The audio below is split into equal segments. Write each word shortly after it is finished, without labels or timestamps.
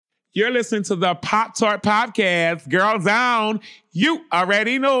You're listening to the Pop Tart Podcast. Girls Down. You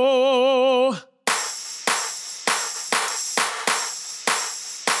already know.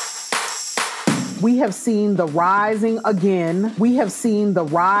 We have seen the rising again. We have seen the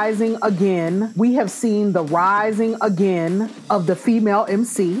rising again. We have seen the rising again of the female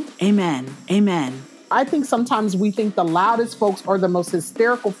MC. Amen. Amen. I think sometimes we think the loudest folks or the most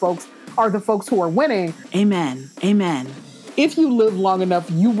hysterical folks are the folks who are winning. Amen. Amen. If you live long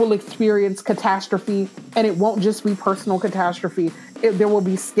enough, you will experience catastrophe, and it won't just be personal catastrophe. There will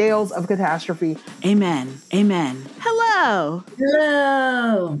be scales of catastrophe. Amen. Amen. Hello.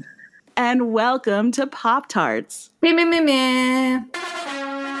 Hello. And welcome to Pop Tarts. Me, me, me, me.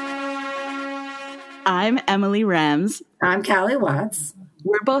 I'm Emily Rems. I'm Callie Watts.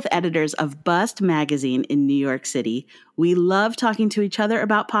 We're both editors of Bust magazine in New York City. We love talking to each other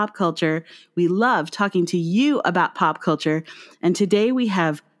about pop culture. We love talking to you about pop culture. And today we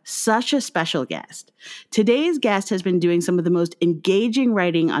have such a special guest. Today's guest has been doing some of the most engaging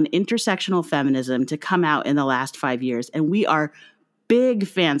writing on intersectional feminism to come out in the last 5 years. And we are big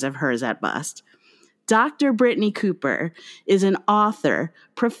fans of hers at Bust. Dr. Brittney Cooper is an author,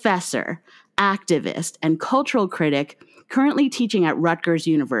 professor, activist, and cultural critic currently teaching at Rutgers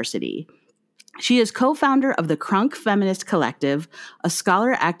University. She is co-founder of the Crunk Feminist Collective, a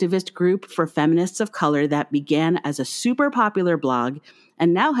scholar activist group for feminists of color that began as a super popular blog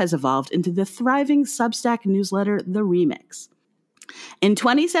and now has evolved into the thriving Substack newsletter, The Remix. In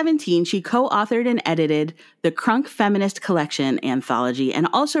 2017, she co-authored and edited the Crunk Feminist Collection anthology and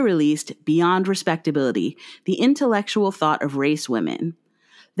also released Beyond Respectability, the intellectual thought of race women.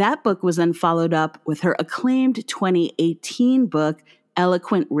 That book was then followed up with her acclaimed 2018 book,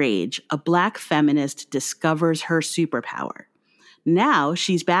 Eloquent Rage, a Black feminist discovers her superpower. Now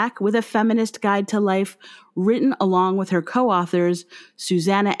she's back with a feminist guide to life written along with her co-authors,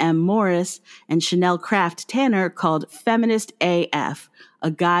 Susanna M. Morris and Chanel Craft Tanner, called Feminist AF,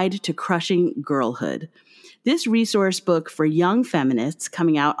 a guide to crushing girlhood. This resource book for young feminists,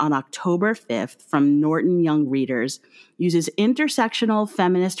 coming out on October 5th from Norton Young Readers, uses intersectional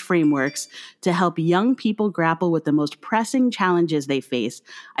feminist frameworks to help young people grapple with the most pressing challenges they face.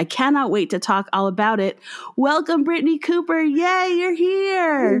 I cannot wait to talk all about it. Welcome, Brittney Cooper. Yay, you're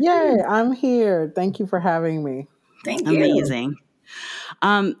here. Yay, I'm here. Thank you for having me. Thank you. Amazing.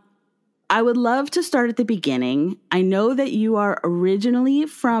 I would love to start at the beginning. I know that you are originally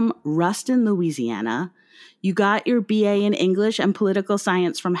from Ruston, Louisiana. You got your BA in English and Political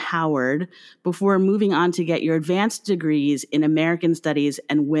Science from Howard before moving on to get your advanced degrees in American Studies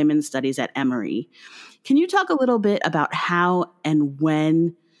and Women's Studies at Emory. Can you talk a little bit about how and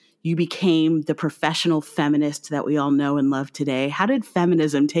when you became the professional feminist that we all know and love today? How did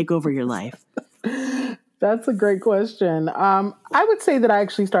feminism take over your life? That's a great question. I would say that I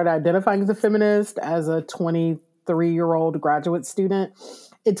actually started identifying as a feminist as a 23-year-old graduate student.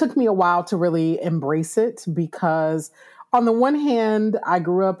 It took me a while to really embrace it because on the one hand, I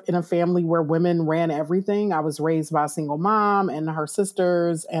grew up in a family where women ran everything. I was raised by a single mom and her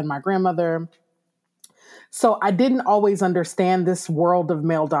sisters and my grandmother. So I didn't always understand this world of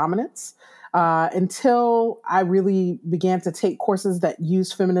male dominance until I really began to take courses that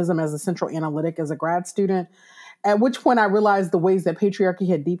used feminism as a central analytic as a grad student. At which point I realized the ways that patriarchy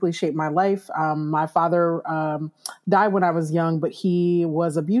had deeply shaped my life. My father died when I was young, but he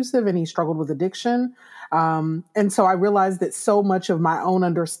was abusive and he struggled with addiction. And so I realized that so much of my own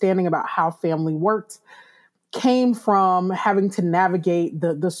understanding about how family worked came from having to navigate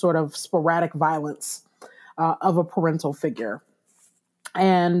the sort of sporadic violence of a parental figure.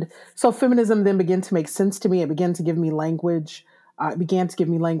 And so feminism then began to make sense to me. It began to give me language. It began to give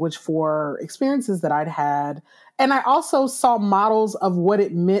me language for experiences that I'd had. And I also saw models of what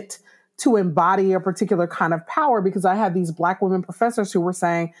it meant to embody a particular kind of power because I had these Black women professors who were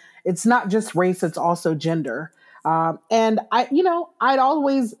saying, it's not just race, it's also gender. And I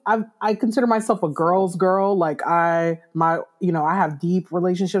consider myself a girl's girl. Like I have deep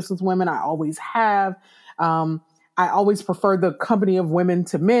relationships with women. I always have. I always prefer the company of women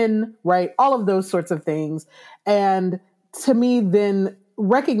to men, right? All of those sorts of things. And to me, then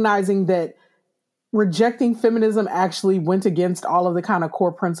recognizing that rejecting feminism actually went against all of the kind of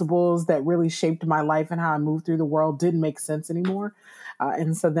core principles that really shaped my life and how I moved through the world didn't make sense anymore.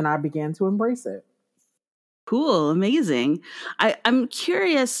 And so then I began to embrace it. Cool. Amazing. I'm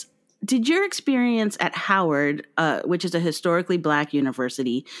curious, did your experience at Howard, which is a historically Black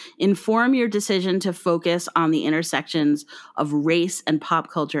university, inform your decision to focus on the intersections of race and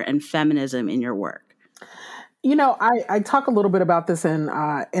pop culture and feminism in your work? You know, I talk a little bit about this in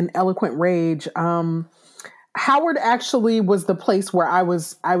Eloquent Rage. Howard actually was the place where I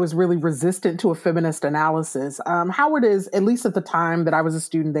was really resistant to a feminist analysis. Howard is, at least at the time that I was a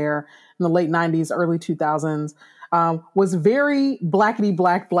student there in the late '90s, early 2000s, was very blackety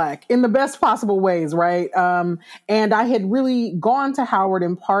black in the best possible ways, right? And I had really gone to Howard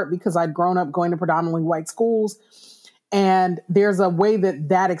in part because I'd grown up going to predominantly white schools, and there's a way that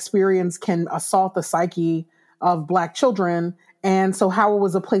that experience can assault the psyche of Black children. And so Howard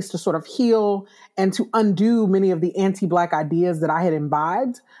was a place to sort of heal and to undo many of the anti-Black ideas that I had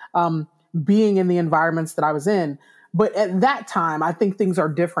imbibed, being in the environments that I was in. But at that time, I think things are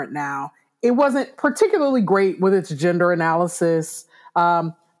different now. It wasn't particularly great with its gender analysis.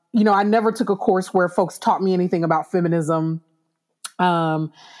 I never took a course where folks taught me anything about feminism.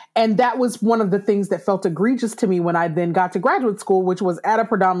 And that was one of the things that felt egregious to me when I then got to graduate school, which was at a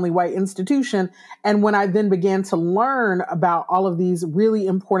predominantly white institution. And when I then began to learn about all of these really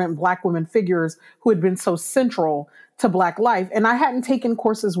important Black women figures who had been so central to Black life. And I hadn't taken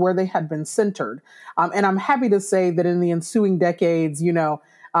courses where they had been centered. And I'm happy to say that in the ensuing decades,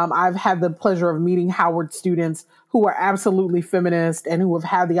 I've had the pleasure of meeting Howard students who are absolutely feminist and who have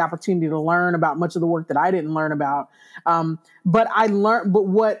had the opportunity to learn about much of the work that I didn't learn about. But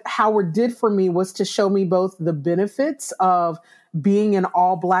what Howard did for me was to show me both the benefits of being in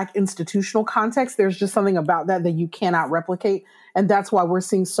all Black institutional context. There's just something about that you cannot replicate. And that's why we're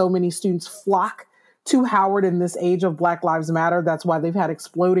seeing so many students flock to Howard in this age of Black Lives Matter. That's why they've had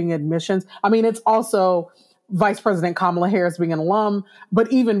exploding admissions. I mean, it's also Vice President Kamala Harris being an alum,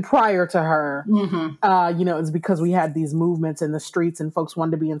 but even prior to her, it's because we had these movements in the streets and folks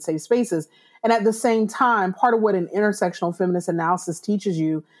wanted to be in safe spaces. And at the same time, part of what an intersectional feminist analysis teaches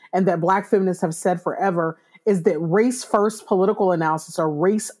you, and that Black feminists have said forever, is that race-first political analysis or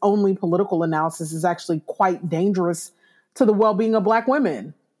race-only political analysis is actually quite dangerous to the well-being of Black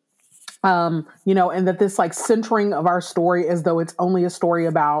women. And that this centering of our story as though it's only a story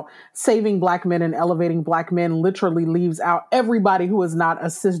about saving Black men and elevating Black men literally leaves out everybody who is not a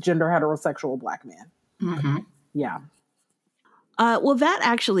cisgender heterosexual Black man. Mm-hmm. Yeah. Well, that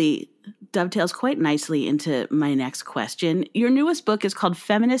actually dovetails quite nicely into my next question. Your newest book is called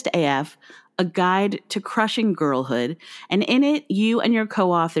Feminist AF, A Guide to Crushing Girlhood. And in it, you and your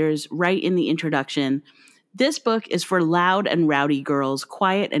co-authors write in the introduction, this book is for loud and rowdy girls,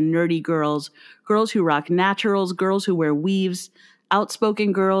 quiet and nerdy girls, girls who rock naturals, girls who wear weaves,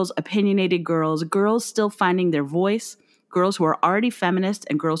 outspoken girls, opinionated girls, girls still finding their voice, girls who are already feminists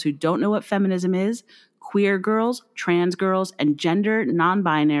and girls who don't know what feminism is, queer girls, trans girls, and gender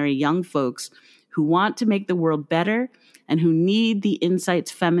non-binary young folks who want to make the world better and who need the insights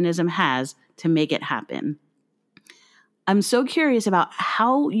feminism has to make it happen. I'm so curious about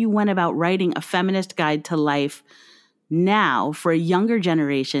how you went about writing a feminist guide to life now for a younger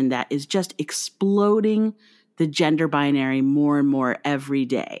generation that is just exploding the gender binary more and more every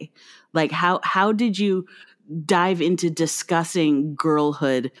day. How did you dive into discussing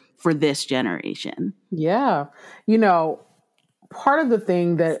girlhood for this generation? Yeah. Part of the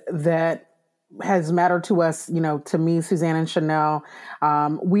thing that has mattered to us, to me, Suzanne and Chanel,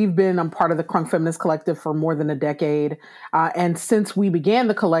 we've been a part of the Crunk Feminist Collective for more than a decade. And since we began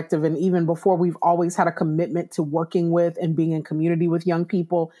the collective, and even before, we've always had a commitment to working with and being in community with young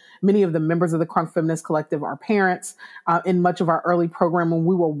people. Many of the members of the Crunk Feminist Collective are parents. In much of our early program, when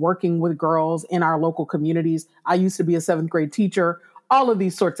we were working with girls in our local communities, I used to be a 7th grade teacher, all of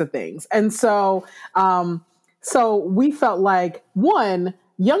these sorts of things. And so we felt like, one,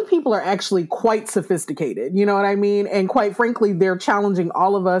 young people are actually quite sophisticated, you know what I mean? And quite frankly, they're challenging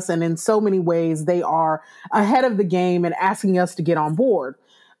all of us. And in so many ways, they are ahead of the game and asking us to get on board.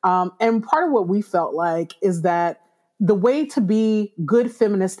 And part of what we felt like is that the way to be good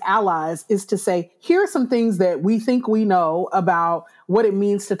feminist allies is to say, here are some things that we think we know about what it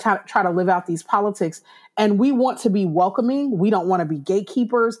means to try to live out these politics. And we want to be welcoming. We don't want to be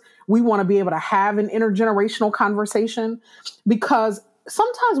gatekeepers. We want to be able to have an intergenerational conversation, because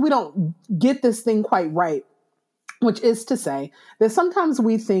sometimes we don't get this thing quite right, which is to say that sometimes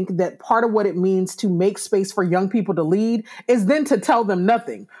we think that part of what it means to make space for young people to lead is then to tell them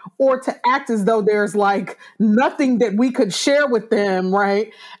nothing, or to act as though there's nothing that we could share with them,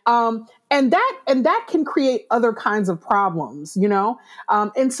 right? And that can create other kinds of problems,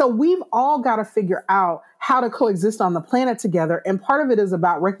 And so we've all got to figure out how to coexist on the planet together. And part of it is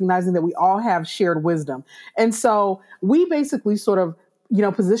about recognizing that we all have shared wisdom. And so we basically sort of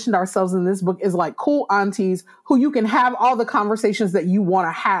positioned ourselves in this book as cool aunties who you can have all the conversations that you want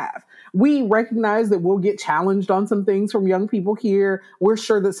to have. We recognize that we'll get challenged on some things from young people here. We're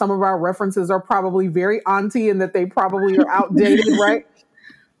sure that some of our references are probably very auntie and that they probably are outdated, right?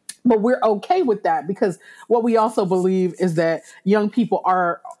 But we're okay with that because what we also believe is that young people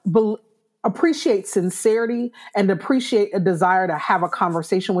appreciate sincerity and appreciate a desire to have a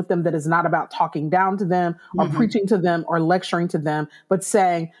conversation with them that is not about talking down to them or preaching to them or lecturing to them, but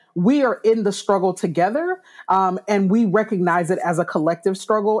saying we are in the struggle together, and we recognize it as a collective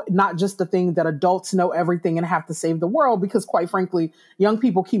struggle, not just the thing that adults know everything and have to save the world. Because quite frankly, young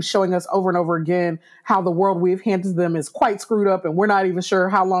people keep showing us over and over again how the world we've handed them is quite screwed up, and we're not even sure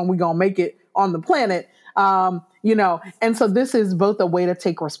how long we're going to make it on the planet. And so this is both a way to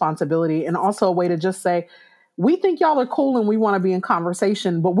take responsibility and also a way to just say, we think y'all are cool and we want to be in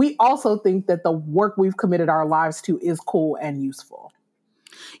conversation, but we also think that the work we've committed our lives to is cool and useful.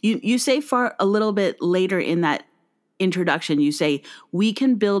 You say for a little bit later in that introduction, you say, we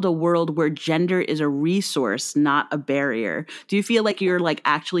can build a world where gender is a resource, not a barrier. Do you feel like you're like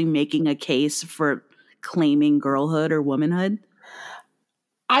actually making a case for claiming girlhood or womanhood?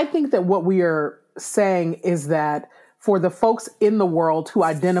 I think that what we are saying is that for the folks in the world who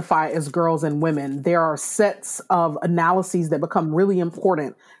identify as girls and women, there are sets of analyses that become really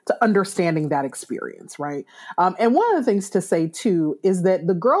important to understanding that experience, right? And one of the things to say too is that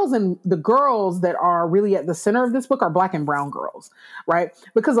the girls that are really at the center of this book are Black and brown girls, right?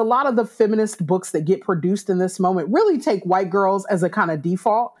 Because a lot of the feminist books that get produced in this moment really take white girls as a kind of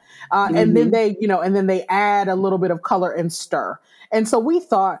default, and then they add a little bit of color and stir. And so we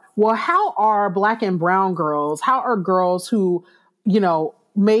thought, well, how are Black and brown girls, how are girls who,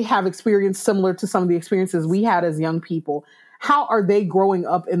 may have experienced similar to some of the experiences we had as young people, how are they growing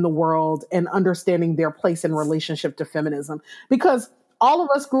up in the world and understanding their place in relationship to feminism? Because all of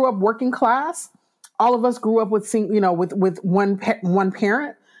us grew up working class. All of us grew up with one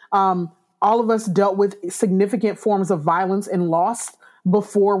parent. All of us dealt with significant forms of violence and loss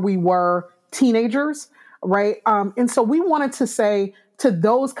before we were teenagers. Right. And so we wanted to say to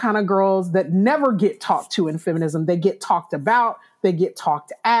those kind of girls that never get talked to in feminism, they get talked about, they get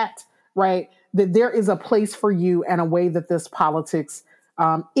talked at, right, that there is a place for you and a way that this politics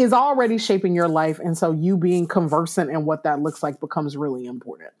is already shaping your life. And so you being conversant in what that looks like becomes really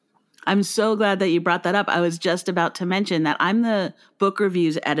important. I'm so glad that you brought that up. I was just about to mention that I'm the book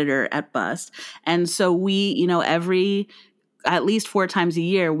reviews editor at Bust. And so we, at least 4 times a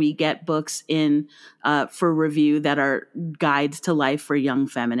year, we get books in for review that are guides to life for young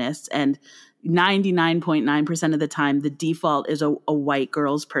feminists. And 99.9% of the time, the default is a white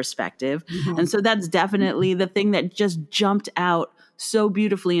girl's perspective. Mm-hmm. And so that's definitely the thing that just jumped out so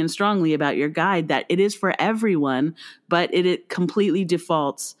beautifully and strongly about your guide, that it is for everyone, but it completely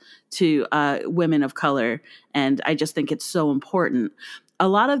defaults to women of color. And I just think it's so important. A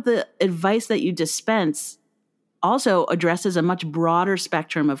lot of the advice that you dispense also addresses a much broader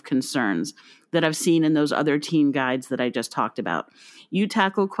spectrum of concerns that I've seen in those other teen guides that I just talked about. You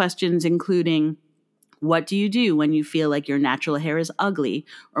tackle questions including, what do you do when you feel like your natural hair is ugly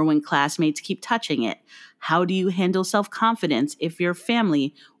or when classmates keep touching it? How do you handle self-confidence if your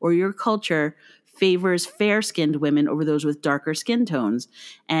family or your culture favors fair-skinned women over those with darker skin tones?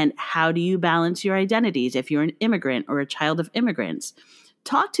 And how do you balance your identities if you're an immigrant or a child of immigrants?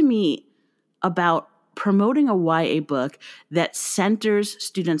 Talk to me about promoting a YA book that centers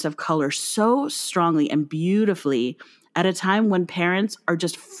students of color so strongly and beautifully at a time when parents are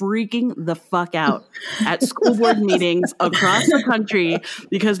just freaking the fuck out at school board meetings across the country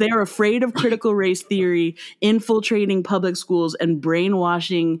because they are afraid of critical race theory infiltrating public schools and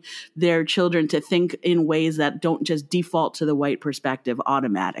brainwashing their children to think in ways that don't just default to the white perspective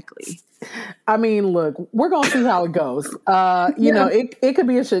automatically. I mean, look, we're gonna see how it goes. It could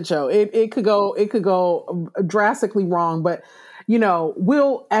be a shit show. It could go drastically wrong, but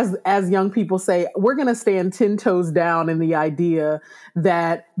we'll, as young people say, we're going to stand 10 toes down in the idea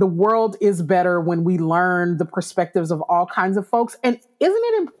that the world is better when we learn the perspectives of all kinds of folks. And isn't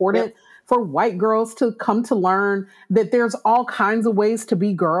it important for white girls to come to learn that there's all kinds of ways to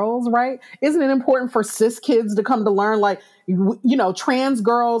be girls, right? Isn't it important for cis kids to come to learn, like, trans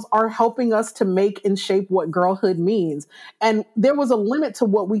girls are helping us to make and shape what girlhood means. And there was a limit to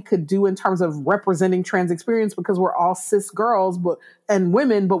what we could do in terms of representing trans experience because we're all cis girls and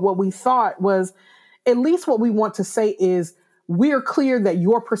women. But what we thought was, at least what we want to say is, we're clear that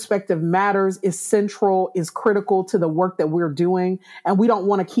your perspective matters, is central, is critical to the work that we're doing. And we don't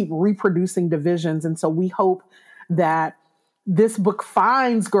want to keep reproducing divisions. And so we hope that this book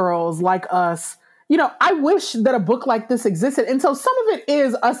finds girls like us. I wish that a book like this existed. And so some of it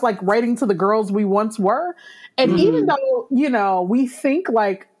is us like writing to the girls we once were. And even though, we think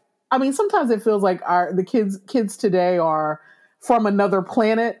sometimes it feels like the kids today are from another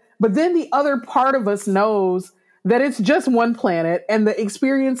planet. But then the other part of us knows that it's just one planet and the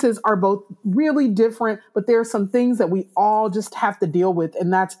experiences are both really different, but there are some things that we all just have to deal with.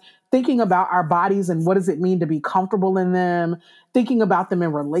 And that's thinking about our bodies and what does it mean to be comfortable in them, thinking about them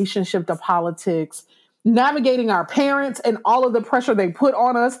in relationship to politics, navigating our parents and all of the pressure they put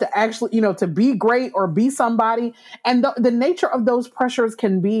on us to actually, to be great or be somebody. And the nature of those pressures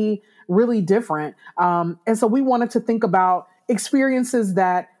can be really different. And so we wanted to think about experiences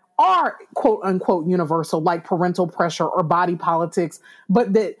that are quote unquote universal, like parental pressure or body politics,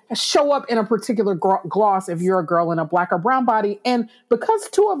 but that show up in a particular gloss if you're a girl in a Black or brown body. And because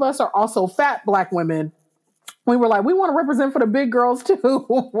two of us are also fat Black women, we were like, we want to represent for the big girls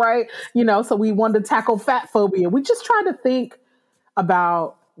too, right? So we wanted to tackle fat phobia. We just tried to think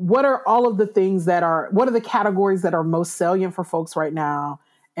about what are all of the things what are the categories that are most salient for folks right now?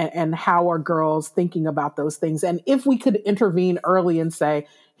 And how are girls thinking about those things? And if we could intervene early and say,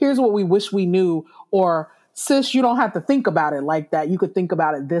 here's what we wish we knew, or sis, you don't have to think about it like that. You could think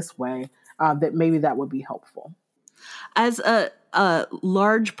about it this way, that maybe that would be helpful. As a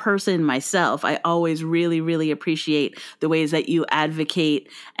large person myself, I always really, really appreciate the ways that you advocate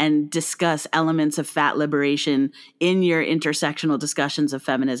and discuss elements of fat liberation in your intersectional discussions of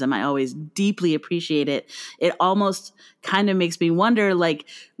feminism. I always deeply appreciate it. It almost kind of makes me wonder, like,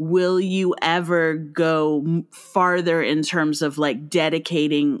 will you ever go farther in terms of like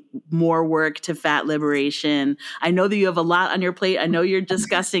dedicating more work to fat liberation? I know that you have a lot on your plate. I know you're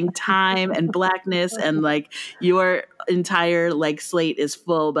discussing time and Blackness and like your entire like slate is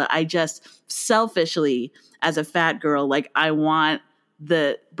full, but I just selfishly as a fat girl, like I want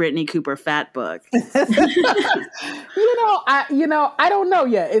the Brittney Cooper fat book. I don't know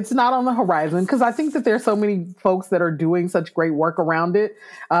yet. It's not on the horizon because I think that there's so many folks that are doing such great work around it.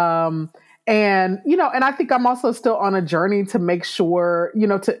 And I think I'm also still on a journey to make sure,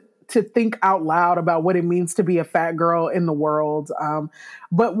 to think out loud about what it means to be a fat girl in the world.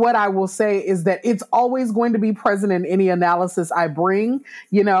 But what I will say is that it's always going to be present in any analysis I bring,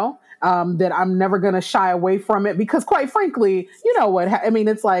 that I'm never going to shy away from it because quite frankly,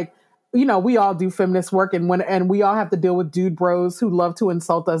 it's like, we all do feminist work and we all have to deal with dude bros who love to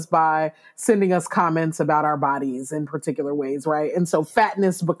insult us by sending us comments about our bodies in particular ways. Right. And so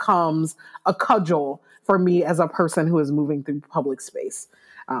fatness becomes a cudgel for me as a person who is moving through public space.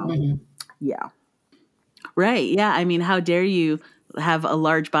 Yeah. Right. Yeah. I mean, how dare you have a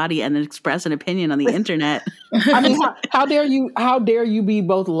large body and express an opinion on the internet? I mean, how dare you be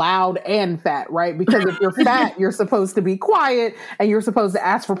both loud and fat, right? Because if you're fat, you're supposed to be quiet and you're supposed to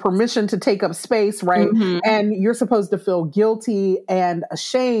ask for permission to take up space, right? Mm-hmm. And you're supposed to feel guilty and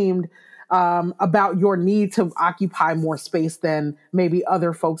ashamed about your need to occupy more space than maybe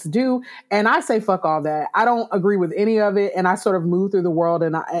other folks do. And I say, fuck all that. I don't agree with any of it. And I sort of move through the world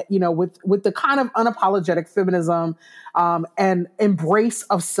and with the kind of unapologetic feminism, and embrace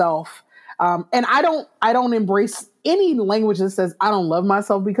of self. And I don't embrace any language that says I don't love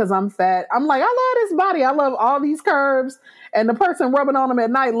myself because I'm fat. I'm like, I love this body. I love all these curves and the person rubbing on them at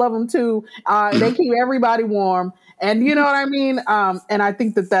night, love them too. They keep everybody warm. And you know what I mean? And I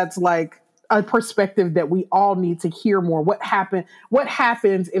think that that's like a perspective that we all need to hear more. What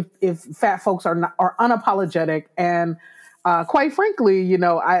happens if fat folks are unapologetic? And quite frankly,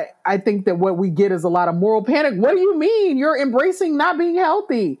 I think that what we get is a lot of moral panic. What do you mean? You're embracing not being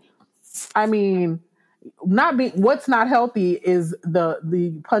healthy. I mean, what's not healthy is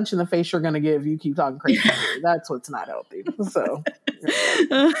the punch in the face you're going to give. You keep talking crazy. That's what's not healthy. So,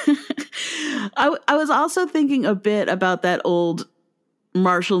 I was also thinking a bit about that old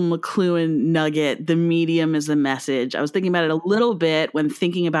Marshall McLuhan nugget, the medium is the message. I was thinking about it a little bit when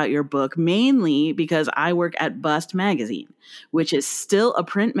thinking about your book, mainly because I work at Bust Magazine, which is still a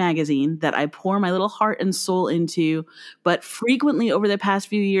print magazine that I pour my little heart and soul into. But frequently over the past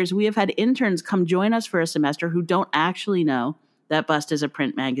few years, we have had interns come join us for a semester who don't actually know that Bust is a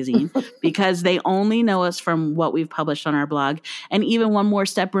print magazine because they only know us from what we've published on our blog. And even one more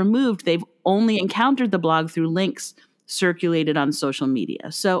step removed, they've only encountered the blog through links circulated on social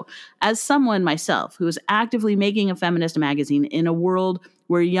media. So as someone myself who is actively making a feminist magazine in a world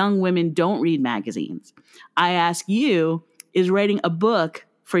where young women don't read magazines, I ask you, is writing a book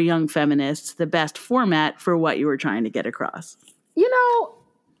for young feminists the best format for what you were trying to get across?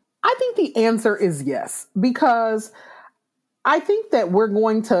 I think the answer is yes, because I think that we're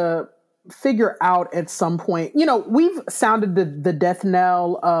going to figure out at some point, we've sounded the death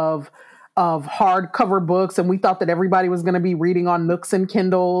knell of hardcover books, and we thought that everybody was going to be reading on Nooks and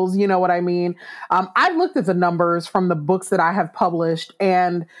Kindles. You know what I mean? I've looked at the numbers from the books that I have published,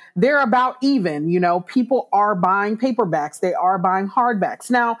 and they're about even. People are buying paperbacks. They are buying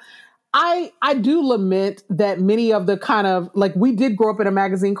hardbacks. Now, I do lament that many of the kind of, like, we did grow up in a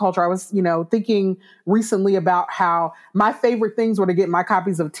magazine culture. I was, thinking recently about how my favorite things were to get my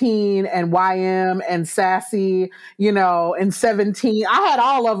copies of Teen and YM and Sassy, and 17. I had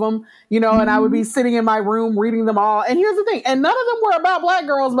all of them, and I would be sitting in my room reading them all. And here's the thing, and none of them were about Black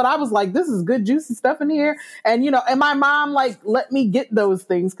girls, but I was like, this is good, juicy stuff in here. And, and my mom, like, let me get those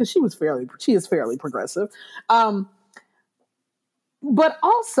things because she is fairly progressive. But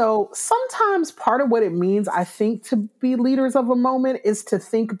also, sometimes part of what it means, I think, to be leaders of a moment is to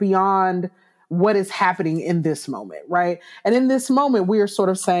think beyond what is happening in this moment, right? And in this moment, we are sort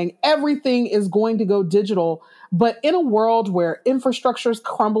of saying everything is going to go digital. But in a world where infrastructure is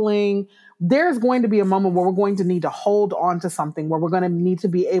crumbling, there's going to be a moment where we're going to need to hold on to something, where we're going to need to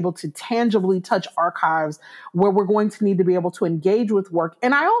be able to tangibly touch archives, where we're going to need to be able to engage with work.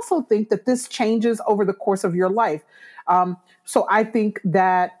 And I also think that this changes over the course of your life. So I think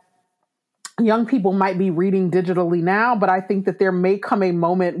that young people might be reading digitally now, but I think that there may come a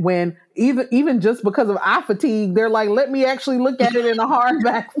moment when even just because of eye fatigue, they're like, let me actually look at it in a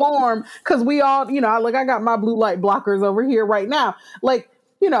hardback form. Cause we all, I got my blue light blockers over here right now. Like,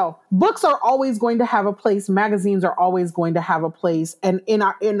 books are always going to have a place. Magazines are always going to have a place. And in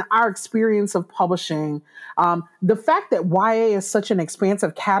our experience of publishing, the fact that YA is such an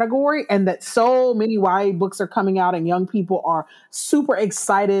expansive category and that so many YA books are coming out and young people are super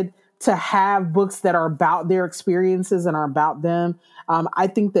excited to have books that are about their experiences and are about them. I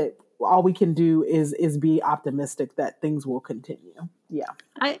think that all we can do is be optimistic that things will continue. Yeah.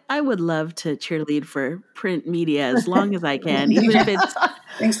 I would love to cheerlead for print media as long as I can, even if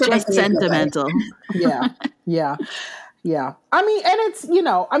it's just sentimental. Yeah. I mean, and it's,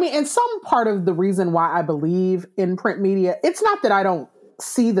 and some part of the reason why I believe in print media, it's not that I don't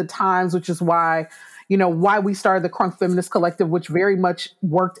see the times, which is why we started the Crunk Feminist Collective, which very much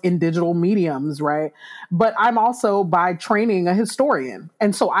worked in digital mediums, right? But I'm also, by training, a historian.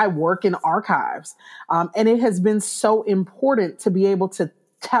 And so I work in archives. And it has been so important to be able to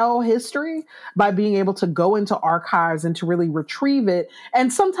tell history by being able to go into archives and to really retrieve it.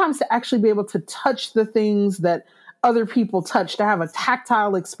 And sometimes to actually be able to touch the things that other people touch, to have a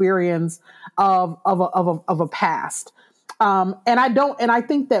tactile experience of a past. And I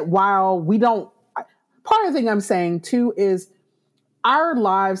think that while we don't, part of the thing I'm saying too is our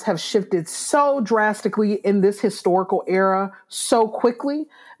lives have shifted so drastically in this historical era so quickly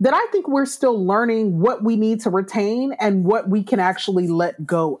that I think we're still learning what we need to retain and what we can actually let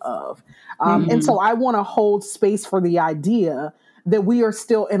go of. And so I want to hold space for the idea that we are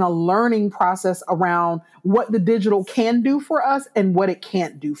still in a learning process around what the digital can do for us and what it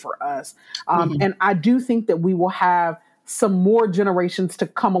can't do for us. And I do think that we will have some more generations to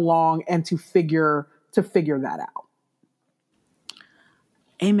come along and to figure that out.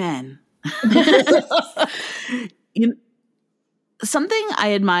 Amen. Something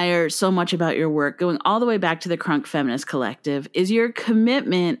I admire so much about your work, going all the way back to the Crunk Feminist Collective, is your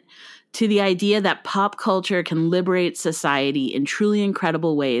commitment to the idea that pop culture can liberate society in truly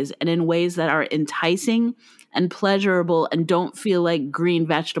incredible ways and in ways that are enticing and pleasurable and don't feel like green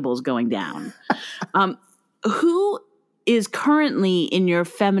vegetables going down. Who is currently in your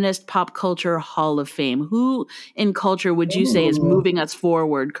feminist pop culture hall of fame? Who in culture would you say is moving us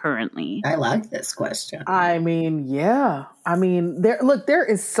forward currently? I like this question. I mean, yeah. I mean, there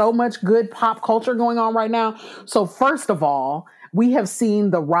is so much good pop culture going on right now. So first of all, we have seen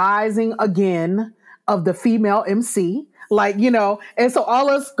the rising again of the female MC. Like, and so all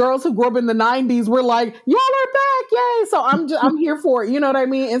us girls who grew up in the 90s, we're like, y'all are back, yay. So I'm here for it, you know what I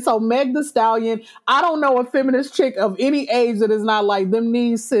mean? And so Meg Thee Stallion, I don't know a feminist chick of any age that is not like, them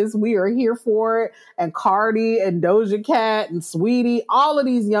knees, sis, we are here for it. And Cardi and Doja Cat and Sweetie, all of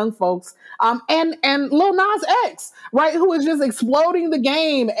these young folks, and Lil Nas X, right, who is just exploding the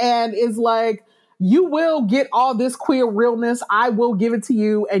game and is like, you will get all this queer realness. I will give it to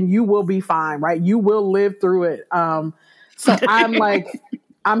you and you will be fine, right? You will live through it. So I'm like,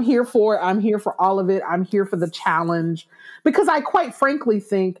 I'm here for it. I'm here for all of it. I'm here for the challenge because I quite frankly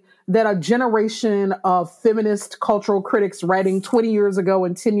think that a generation of feminist cultural critics writing 20 years ago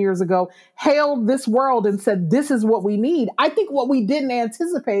and 10 years ago hailed this world and said, this is what we need. I think what we didn't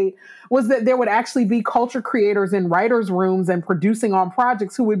anticipate was that there would actually be culture creators in writers' rooms and producing on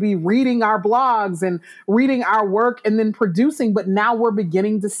projects who would be reading our blogs and reading our work and then producing. But now we're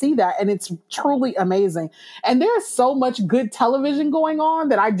beginning to see that. And it's truly amazing. And there's so much good television going on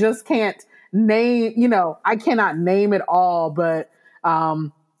that I just can't name, I cannot name it all, but,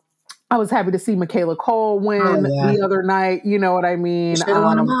 I was happy to see Michaela Cole win the other night. You know what I mean? She should have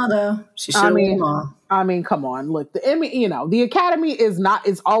won them all, though. She should have won them all. I mean, come on, look, the Academy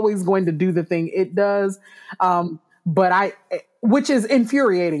is always going to do the thing it does. But which is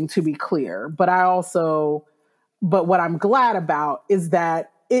infuriating, to be clear, but but what I'm glad about is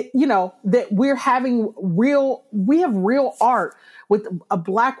that that we have real art with a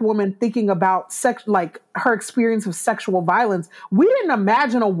Black woman thinking about like her experience of sexual violence. We didn't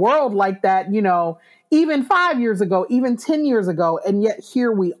imagine a world like that, even 5 years ago, even 10 years ago. And yet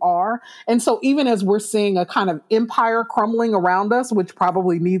here we are. And so even as we're seeing a kind of empire crumbling around us, which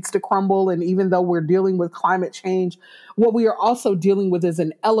probably needs to crumble, and even though we're dealing with climate change, what we are also dealing with is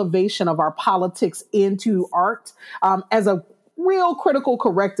an elevation of our politics into art, as a real critical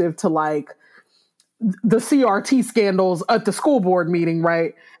corrective to like the CRT scandals at the school board meeting,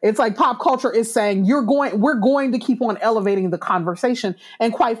 right? It's like pop culture is saying we're going to keep on elevating the conversation.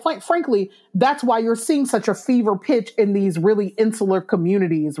 And quite frankly, that's why you're seeing such a fever pitch in these really insular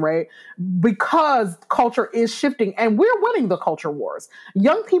communities, right? Because culture is shifting and we're winning the culture wars.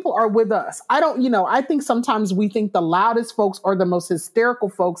 Young people are with us. I think sometimes we think the loudest folks or the most hysterical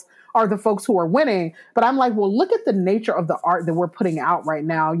folks are the folks who are winning. But I'm like, well, look at the nature of the art that we're putting out right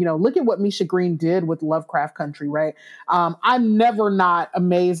now. Look at what Misha Green did with Lovecraft Country, right? I'm never not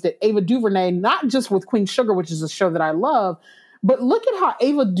amazed at Ava DuVernay, not just with Queen Sugar, which is a show that I love, but look at how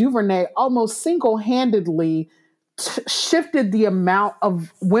Ava DuVernay almost single-handedly shifted the amount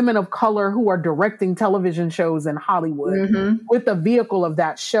of women of color who are directing television shows in Hollywood with the vehicle of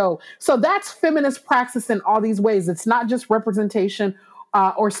that show. So that's feminist praxis in all these ways. It's not just representation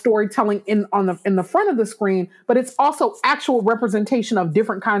or storytelling in the front of the screen, but it's also actual representation of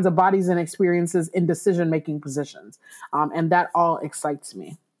different kinds of bodies and experiences in decision-making positions. And that all excites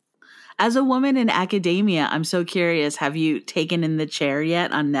me. As a woman in academia, I'm so curious, have you taken In the Chair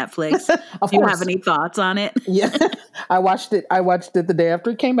yet on Netflix? Do you have any thoughts on it? Yeah, I watched it the day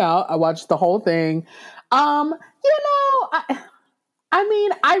after it came out. I watched the whole thing. I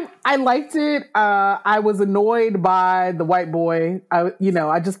liked it. I was annoyed by the white boy.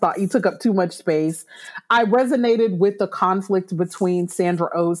 I just thought he took up too much space. I resonated with the conflict between Sandra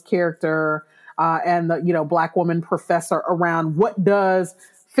Oh's character and the Black woman professor around what does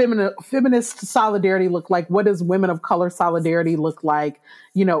feminist solidarity look like? What does women of color solidarity look like,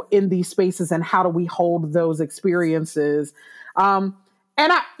 in these spaces, and how do we hold those experiences? And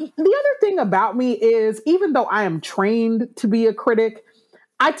the other thing about me is, even though I am trained to be a critic,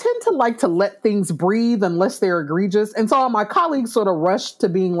 I tend to like to let things breathe unless they're egregious. And so all my colleagues sort of rushed to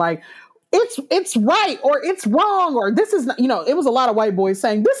being like, it's right, or it's wrong, or this is not, it was a lot of white boys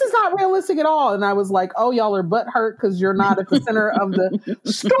saying, this is not realistic at all. And I was like, oh, y'all are butthurt because you're not at the center of the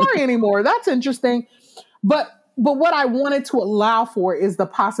story anymore. That's interesting. But what I wanted to allow for is the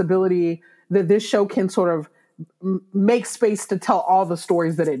possibility that this show can sort of make space to tell all the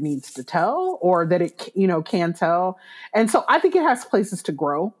stories that it needs to tell, or that it, can tell. And so I think it has places to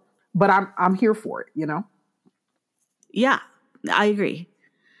grow, but I'm here for it, Yeah, I agree.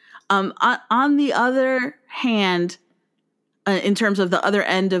 On the other hand, in terms of the other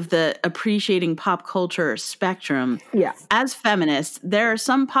end of the appreciating pop culture spectrum, as feminists, there are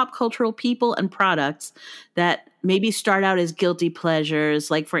some pop cultural people and products that maybe start out as guilty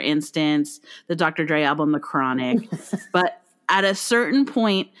pleasures, like, for instance, the Dr. Dre album, The Chronic. But at a certain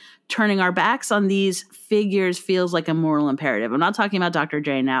point, turning our backs on these figures feels like a moral imperative. I'm not talking about Dr.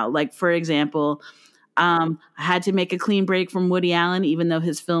 Dre now. Like, for example, I had to make a clean break from Woody Allen, even though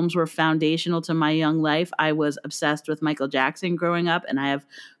his films were foundational to my young life. I was obsessed with Michael Jackson growing up, and I have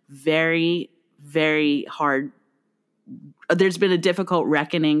very, very hard. There's been a difficult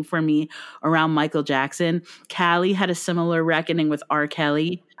reckoning for me around Michael Jackson. Callie had a similar reckoning with R.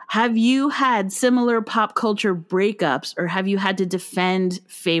 Kelly. Have you had similar pop culture breakups, or have you had to defend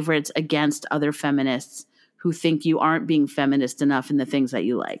favorites against other feminists who think you aren't being feminist enough in the things that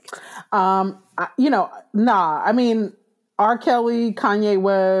you like? Nah. I mean, R. Kelly, Kanye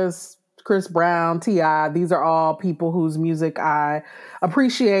West, Chris Brown, T.I., these are all people whose music I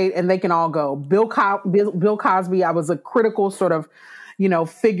appreciate, and they can all go. Bill Cosby, I was a critical sort of,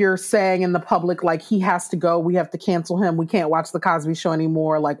 figure saying in the public, like, he has to go. We have to cancel him. We can't watch the Cosby Show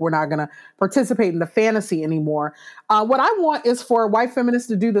anymore. Like, we're not going to participate in the fantasy anymore. What I want is for white feminists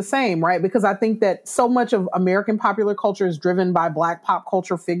to do the same, right? Because I think that so much of American popular culture is driven by Black pop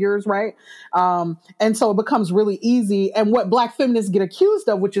culture figures, right? And so it becomes really easy. And what Black feminists get accused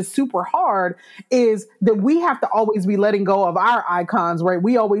of, which is super hard, is that we have to always be letting go of our icons, right?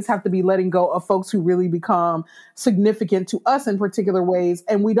 We always have to be letting go of folks who really become significant to us in particular ways.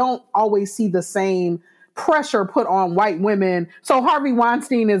 And we don't always see the same pressure put on white women. So Harvey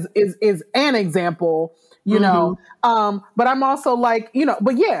Weinstein is an example. you know. But I'm also like,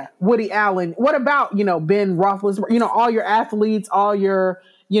 but yeah, Woody Allen. What about, Ben Roethlisberger, all your athletes, all your,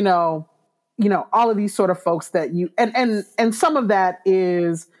 all of these sort of folks that and some of that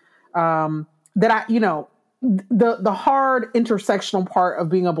is that the hard intersectional part of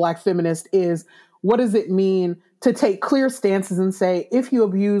being a Black feminist is, what does it mean to take clear stances and say, if you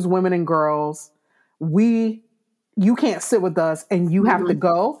abuse women and girls, you can't sit with us and you have to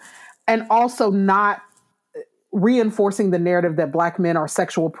go. And also not reinforcing the narrative that Black men are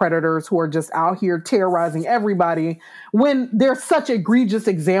sexual predators who are just out here terrorizing everybody, when there's such egregious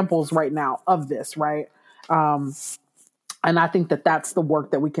examples right now of this, right? And I think that that's the work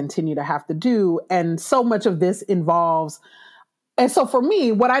that we continue to have to do. And so much of this involves, and so for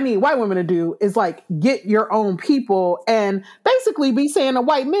me, what I need white women to do is like get your own people and basically be saying to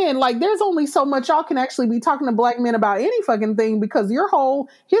white men, like, there's only so much y'all can actually be talking to Black men about any fucking thing, because your whole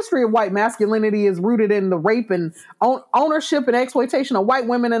history of white masculinity is rooted in the rape and ownership and exploitation of white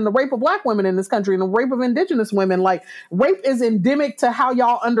women and the rape of Black women in this country and the rape of indigenous women. Like, rape is endemic to how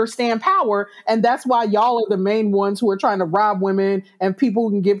y'all understand power. And that's why y'all are the main ones who are trying to rob women and people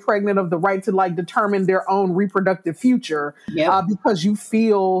who can get pregnant of the right to like determine their own reproductive future. Yep. Because you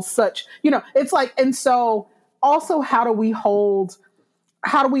feel such, it's like, and so also how do we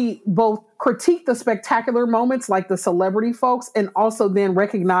both critique the spectacular moments like the celebrity folks, and also then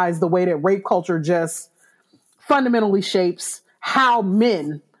recognize the way that rape culture just fundamentally shapes how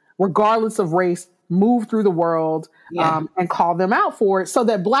men, regardless of race, move through the world, and call them out for it, so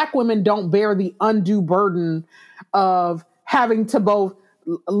that Black women don't bear the undue burden of having to both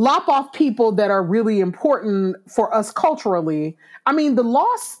lop off people that are really important for us culturally. I mean, the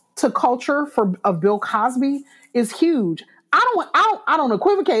loss to culture of Bill Cosby is huge. I don't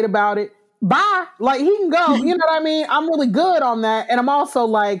equivocate about it. Bye. Like, he can go. You know what I mean? I'm really good on that. And I'm also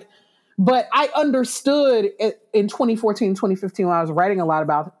like, but I understood in 2014, 2015, when I was writing a lot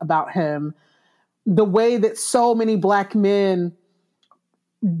about him, the way that so many Black men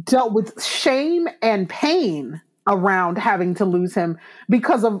dealt with shame and pain around having to lose him,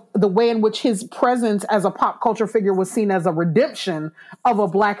 because of the way in which his presence as a pop culture figure was seen as a redemption of a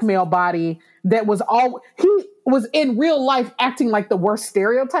Black male body that he was in real life acting like the worst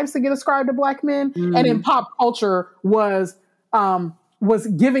stereotypes that get ascribed to Black men, and in pop culture was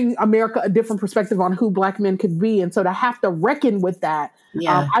giving America a different perspective on who Black men could be. And so to have to reckon with that,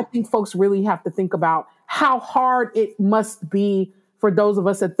 I think folks really have to think about how hard it must be for those of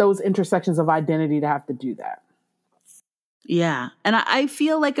us at those intersections of identity to have to do that. Yeah. And I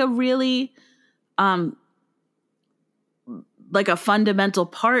feel like a really, like a fundamental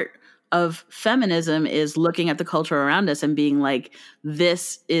part of feminism is looking at the culture around us and being like,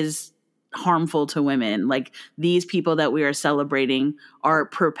 this is harmful to women. Like, these people that we are celebrating are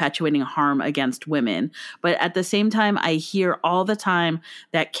perpetuating harm against women. But at the same time, I hear all the time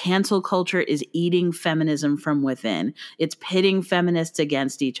that cancel culture is eating feminism from within. It's pitting feminists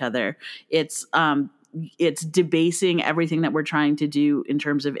against each other. It's debasing everything that we're trying to do in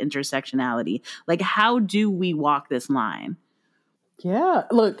terms of intersectionality. Like, how do we walk this line? Yeah,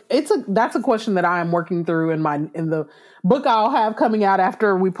 look, that's a question that I am working through in the book I'll have coming out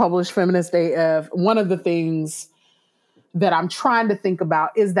after we publish Feminist AF. One of the things that I'm trying to think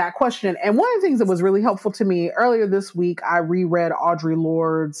about is that question. And one of the things that was really helpful to me earlier this week, I reread Audre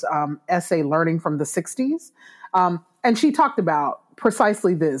Lorde's essay, Learning from the 60s. And she talked about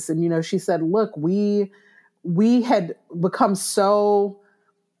precisely this. And, she said, look, we had become so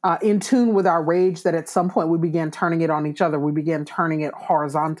in tune with our rage that at some point we began turning it on each other. We began turning it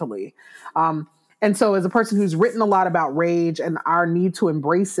horizontally. And so as a person who's written a lot about rage and our need to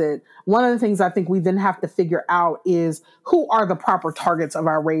embrace it, one of the things I think we then have to figure out is who are the proper targets of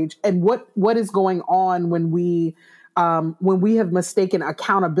our rage, and what is going on when we have mistaken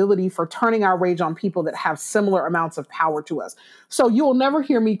accountability for turning our rage on people that have similar amounts of power to us. So you will never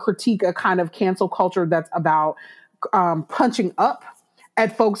hear me critique a kind of cancel culture that's about punching up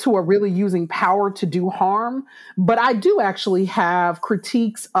at folks who are really using power to do harm. But I do actually have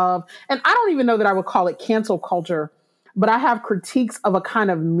critiques of, and I don't even know that I would call it cancel culture, but I have critiques of a kind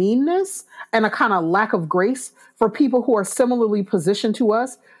of meanness and a kind of lack of grace for people who are similarly positioned to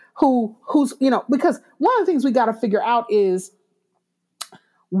us, who's, because one of the things we got to figure out is,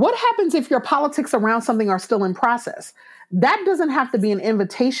 what happens if your politics around something are still in process? That doesn't have to be an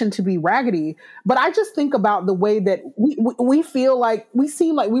invitation to be raggedy, but I just think about the way that we feel like, we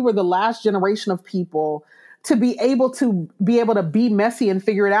seem like we were the last generation of people to be able to be messy and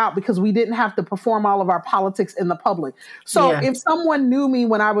figure it out, because we didn't have to perform all of our politics in the public. So if someone knew me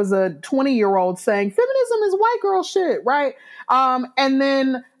when I was a 20-year-old saying feminism is white girl shit, right? And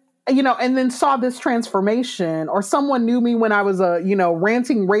then and then saw this transformation, or someone knew me when I was a,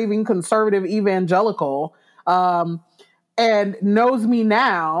 ranting, raving conservative evangelical, and knows me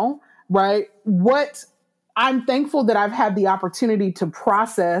now, right? I'm thankful that I've had the opportunity to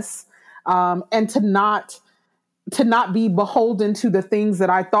process, and to not be beholden to the things that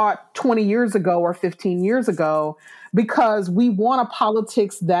I thought 20 years ago or 15 years ago, because we want a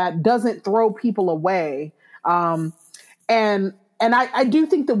politics that doesn't throw people away. And I do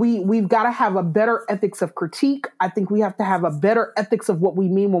think that we've got to have a better ethics of critique. I think we have to have a better ethics of what we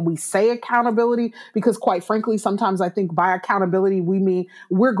mean when we say accountability, because quite frankly, sometimes I think by accountability, we mean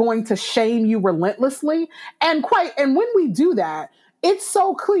we're going to shame you relentlessly. And when we do that, it's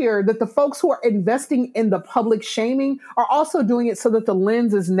so clear that the folks who are investing in the public shaming are also doing it so that the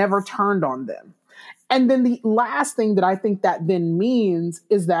lens is never turned on them. And then the last thing that I think that then means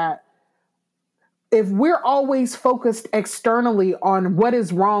is that if we're always focused externally on what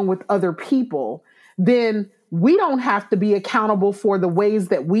is wrong with other people, then we don't have to be accountable for the ways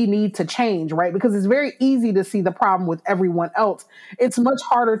that we need to change, right? Because it's very easy to see the problem with everyone else. It's much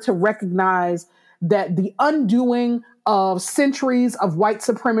harder to recognize that the undoing of centuries of white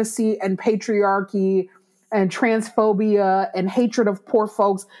supremacy and patriarchy and transphobia and hatred of poor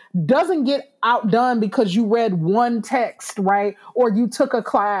folks doesn't get outdone because you read one text, right? Or you took a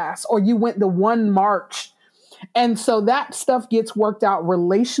class, or you went to one march. And so that stuff gets worked out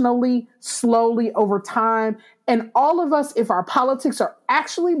relationally, slowly over time. And all of us, if our politics are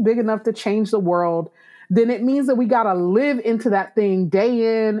actually big enough to change the world, then it means that we got to live into that thing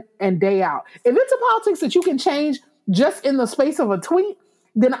day in and day out. If it's a politics that you can change just in the space of a tweet,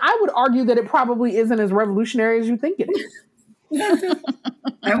 then I would argue that it probably isn't as revolutionary as you think it is.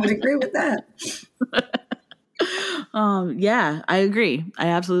 I would agree with that. Yeah, I agree. I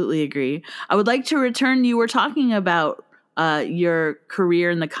absolutely agree. I would like to return. You were talking about your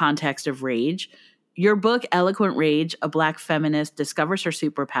career in the context of rage. Your book, Eloquent Rage, A Black Feminist Discovers Her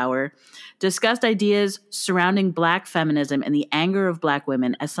Superpower, discussed ideas surrounding Black feminism and the anger of Black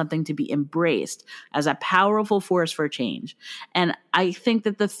women as something to be embraced as a powerful force for change. And I think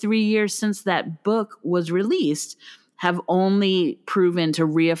that the 3 years since that book was released have only proven to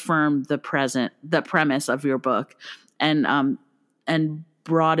reaffirm the premise of your book, and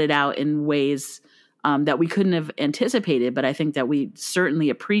brought it out in ways that we couldn't have anticipated, but I think that we certainly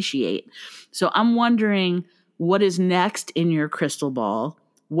appreciate. So I'm wondering, what is next in your crystal ball?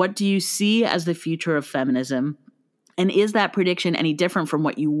 What do you see as the future of feminism? And is that prediction any different from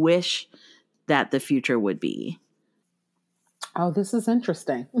what you wish that the future would be? Oh, this is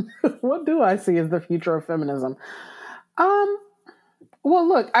interesting. What do I see as the future of feminism? Well,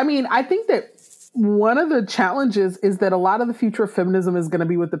 look, I mean, I think that one of the challenges is that a lot of the future of feminism is going to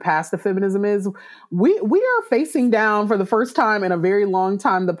be what the past of feminism is. We are facing down for the first time in a very long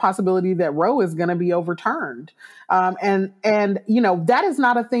time the possibility that Roe is going to be overturned. And that is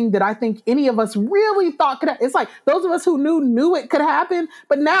not a thing that I think any of us really thought could happen. It's like those of us who knew it could happen,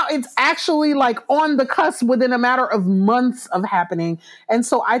 but now it's actually like on the cusp within a matter of months of happening. And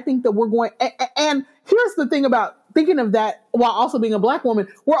so I think that we're going, and here's the thing about thinking of that while also being a Black woman,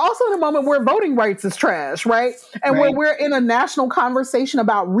 we're also in a moment where voting rights is trash, right? And where we're in a national conversation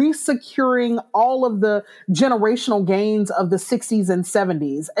about resecuring all of the generational gains of the 60s and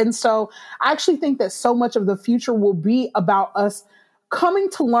 70s. And so I actually think that so much of the future will be about us coming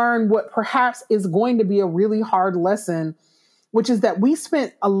to learn what perhaps is going to be a really hard lesson, which is that we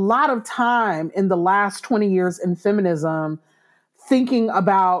spent a lot of time in the last 20 years in feminism thinking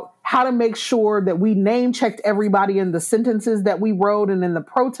about how to make sure that we name checked everybody in the sentences that we wrote and in the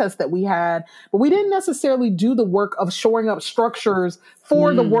protests that we had, but we didn't necessarily do the work of shoring up structures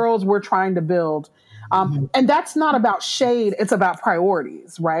for the worlds we're trying to build. And that's not about shade, it's about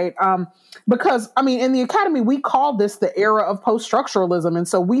priorities, right? Because, I mean, in the academy, we called this the era of post-structuralism. And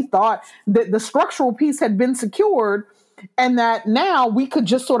so we thought that the structural piece had been secured, and that now we could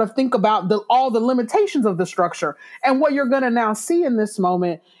just sort of think about all the limitations of the structure. And what you're going to now see in this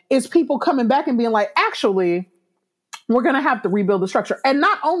moment is people coming back and being like, actually, we're going to have to rebuild the structure. And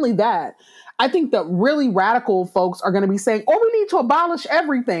not only that, I think that really radical folks are going to be saying, oh, we need to abolish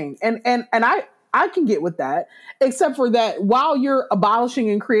everything. And I can get with that, except for that while you're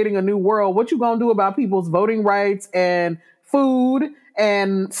abolishing and creating a new world, what you going to do about people's voting rights and food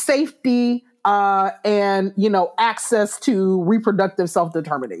and safety and, access to reproductive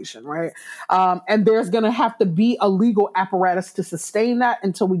self-determination, right? And there's going to have to be a legal apparatus to sustain that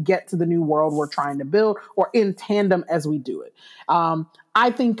until we get to the new world we're trying to build, or in tandem as we do it. I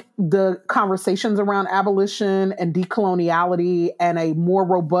think the conversations around abolition and decoloniality and a more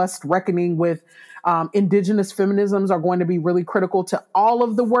robust reckoning with Indigenous feminisms are going to be really critical to all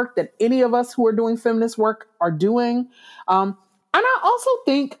of the work that any of us who are doing feminist work are doing. And I also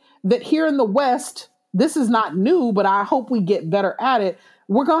think that here in the West, this is not new, but I hope we get better at it.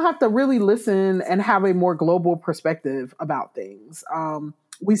 We're going to have to really listen and have a more global perspective about things.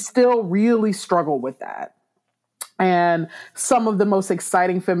 We still really struggle with that. And some of the most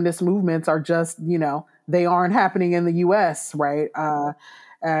exciting feminist movements are just, they aren't happening in the US, right?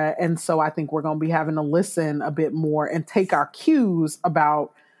 And so I think we're going to be having to listen a bit more and take our cues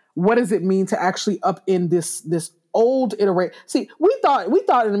about what does it mean to actually upend this old iteration. See, we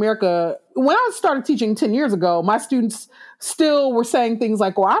thought in America, when I started teaching 10 years ago, my students still were saying things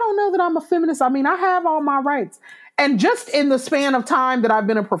like, well, I don't know that I'm a feminist. I mean, I have all my rights. And just in the span of time that I've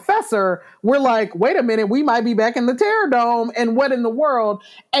been a professor, we're like, wait a minute, we might be back in the Terror Dome, and what in the world?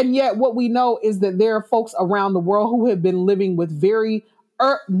 And yet what we know is that there are folks around the world who have been living with very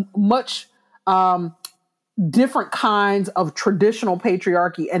much different kinds of traditional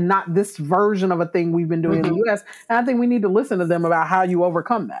patriarchy and not this version of a thing we've been doing in the US. And I think we need to listen to them about how you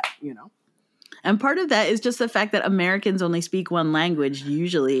overcome that, And part of that is just the fact that Americans only speak one language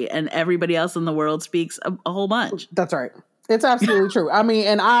usually, and everybody else in the world speaks a whole bunch. That's right. It's absolutely true. I mean,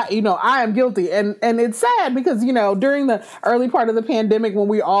 and I am guilty. And it's sad because, during the early part of the pandemic when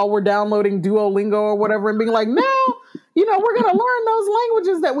we all were downloading Duolingo or whatever and being like, now, we're going to learn those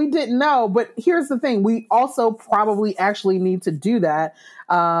languages that we didn't know. But here's the thing. We also probably actually need to do that.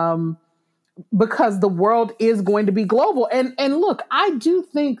 Because the world is going to be global. And look, I do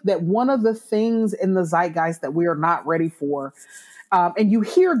think that one of the things in the zeitgeist that we are not ready for, and you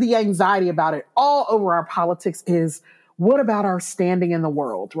hear the anxiety about it all over our politics, is what about our standing in the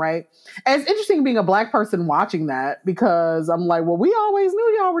world, right? And it's interesting being a Black person watching that, because I'm like, well, we always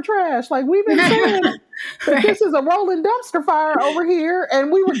knew y'all were trash. Like, we've been saying that this is a rolling dumpster fire over here.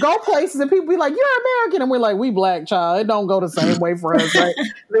 And we would go places and people be like, you're American. And we're like, we Black, child. It don't go the same way for us, right?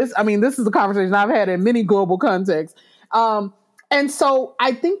 This is a conversation I've had in many global contexts. And so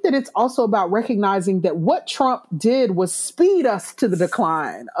I think that it's also about recognizing that what Trump did was speed us to the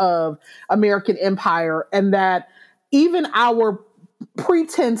decline of American empire, and that even our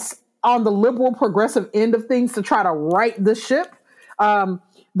pretense on the liberal progressive end of things to try to right the ship, the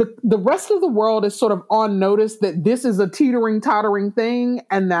rest of the world is sort of on notice that this is a teetering, tottering thing,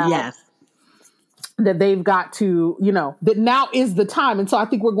 and that that they've got to, that now is the time. And so I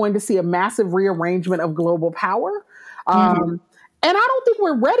think we're going to see a massive rearrangement of global power. And I don't think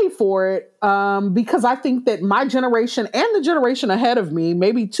we're ready for it, because I think that my generation and the generation ahead of me,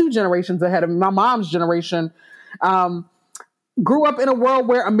 maybe 2 generations ahead of me, my mom's generation, grew up in a world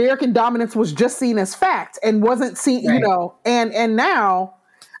where American dominance was just seen as fact and wasn't seen, and now,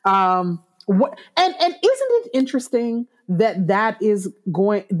 and isn't it interesting that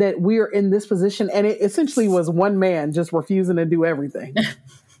we're in this position, and it essentially was one man just refusing to do everything.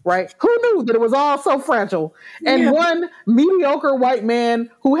 Right? Who knew that it was all so fragile? And one mediocre white man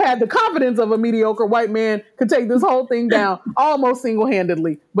who had the confidence of a mediocre white man could take this whole thing down almost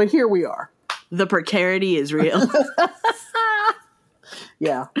single-handedly. But here we are. The precarity is real.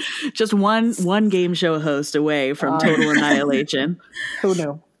 Yeah. Just one game show host away from total annihilation. Who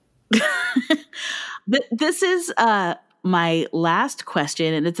knew? This is my last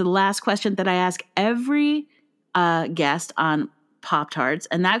question, and it's the last question that I ask every guest on Pop-Tarts,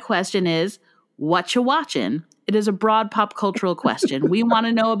 and that question is, what you watching? It is a broad pop cultural question. We want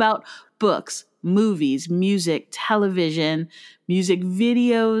to know about books, movies, music, television, music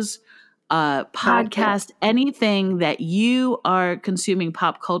videos, podcast, anything that you are consuming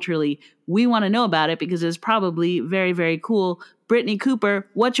pop culturally. We want to know about it because it's probably very, very cool. Brittany Cooper,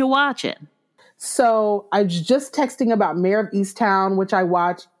 what you watching? So I was just texting about Mayor of Easttown, which I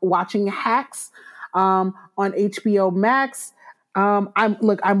watching Hacks on HBO Max.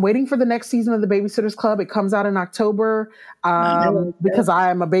 I'm waiting for the next season of the Babysitters Club. It comes out in October, because I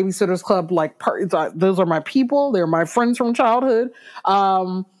am a Babysitters Club, those are my people. They're my friends from childhood.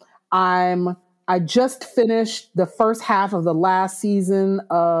 I just finished the first half of the last season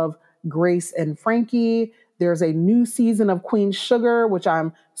of Grace and Frankie. There's a new season of Queen Sugar, which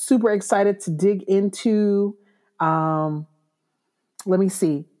I'm super excited to dig into. Let me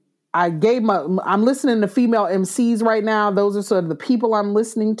see. I'm listening to female MCs right now. Those are sort of the people I'm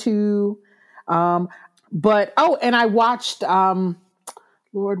listening to. And I watched, Lord,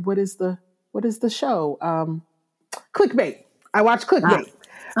 what is the show? Clickbait. I watched Clickbait.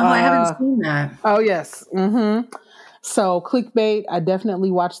 I haven't seen that. Oh, yes. Mm-hmm. So Clickbait, I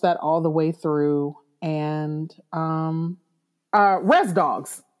definitely watched that all the way through. And Res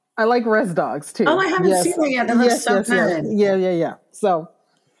Dogs. I like Res Dogs, too. Oh, I haven't seen that yet. That looks so good. Yeah. So...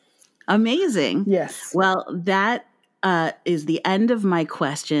 Amazing. Yes. Well, that is the end of my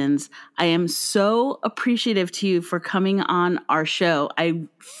questions. I am so appreciative to you for coming on our show. I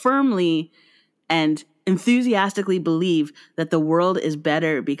firmly and enthusiastically believe that the world is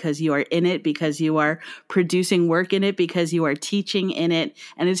better because you are in it, because you are producing work in it, because you are teaching in it.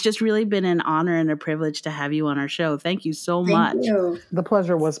 And it's just really been an honor and a privilege to have you on our show. Thank you so much. Thank you. The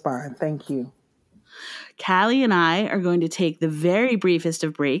pleasure was mine. Thank you. Callie and I are going to take the very briefest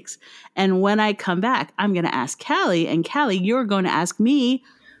of breaks. And when I come back, I'm going to ask Callie. And Callie, you're going to ask me,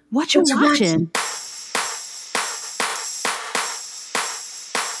 what you watching?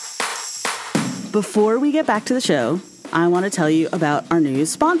 Before we get back to the show, I want to tell you about our new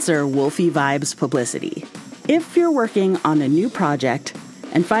sponsor, Wolfie Vibes Publicity. If you're working on a new project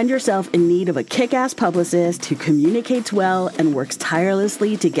and find yourself in need of a kick-ass publicist who communicates well and works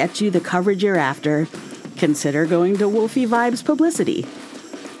tirelessly to get you the coverage you're after, consider going to Wolfie Vibes Publicity.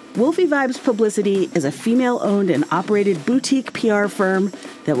 Wolfie Vibes Publicity is a female-owned and operated boutique PR firm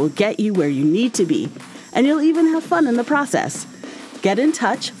that will get you where you need to be, and you'll even have fun in the process. Get in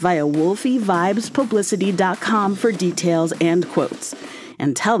touch via wolfievibespublicity.com for details and quotes,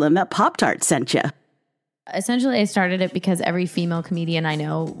 and tell them that Pop-Tart sent you. Essentially, I started it because every female comedian I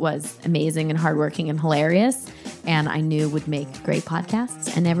know was amazing and hardworking and hilarious, and I knew would make great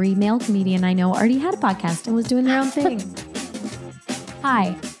podcasts. And every male comedian I know already had a podcast and was doing their own thing.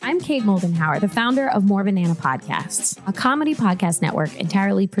 Hi, I'm Kate Moldenhauer, the founder of More Banana Podcasts, a comedy podcast network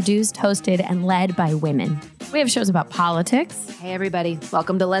entirely produced, hosted, and led by women. We have shows about politics. Hey, everybody.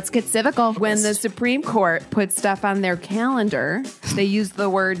 Welcome to Let's Get Civical. When the Supreme Court puts stuff on their calendar, they use the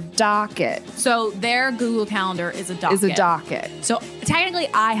word docket. So their Google Calendar is a docket. So technically,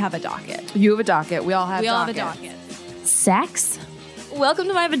 I have a docket. You have a docket. We all have all dockets. have a docket. Sex? Welcome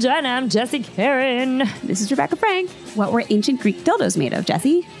to my vagina. I'm Jessie Karen. This is Rebecca Frank. What were ancient Greek dildos made of,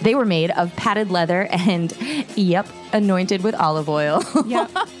 Jessie? They were made of padded leather and, anointed with olive oil. Yep.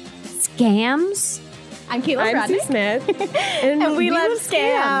 Scams? I'm Caitlin I'm Sue Smith, and we love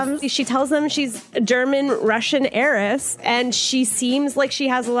scams. She tells them she's a German Russian heiress, and she seems like she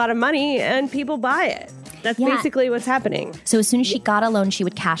has a lot of money, and people buy it. That's basically what's happening. So as soon as she got a loan, she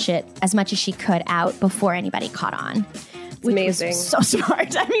would cash it as much as she could out before anybody caught on. It's amazing. So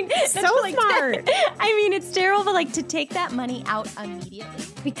smart. I mean, so smart. I mean, it's terrible, but like to take that money out immediately.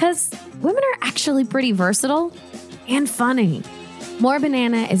 Because women are actually pretty versatile and funny. More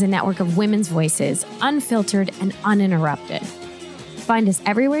Banana is a network of women's voices, unfiltered and uninterrupted. Find us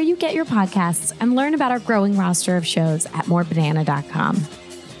everywhere you get your podcasts and learn about our growing roster of shows at morebanana.com.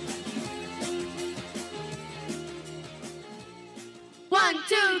 1,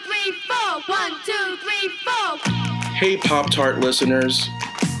 2, 3, 4. 1, 2, 3, 4. Hey, Pop-Tart listeners.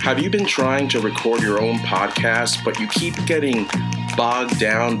 Have you been trying to record your own podcast, but you keep getting bogged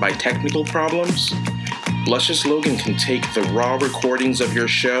down by technical problems? Luscious Logan can take the raw recordings of your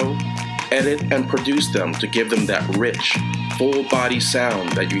show, edit and produce them to give them that rich, full-body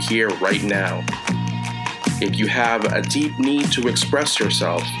sound that you hear right now. If you have a deep need to express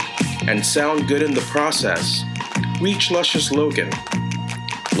yourself and sound good in the process, reach Luscious Logan.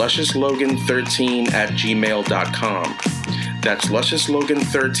 LusciousLogan13@gmail.com. That's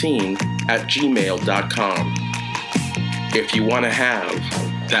LusciousLogan13@gmail.com. If you want to have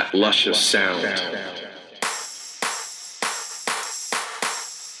that luscious sound.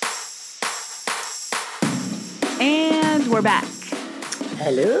 And we're back.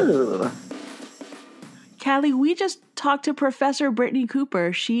 Hello. Callie, we just talked to Professor Brittany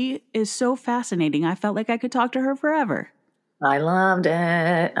Cooper. She is so fascinating. I felt like I could talk to her forever. I loved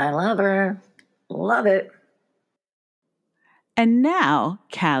it. I love her. Love it. And now,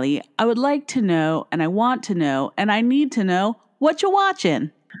 Callie, I would like to know, and I want to know, and I need to know what you're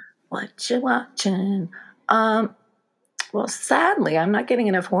watching. What you watching? Well, sadly, I'm not getting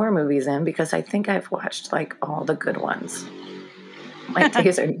enough horror movies in because I think I've watched like all the good ones. My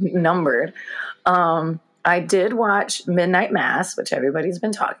days are numbered. I did watch Midnight Mass, which everybody's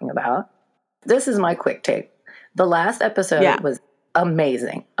been talking about. This is my quick take. The last episode was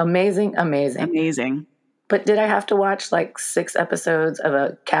amazing. Amazing. But did I have to watch like 6 episodes of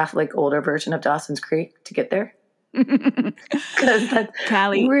a Catholic older version of Dawson's Creek to get there? Because that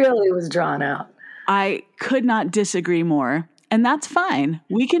Callie, really was drawn out. I could not disagree more. And that's fine.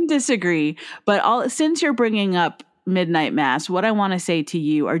 We can disagree. But since you're bringing up Midnight Mass, what I want to say to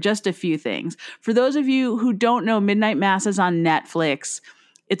you are just a few things. For those of you who don't know, Midnight Mass is on Netflix.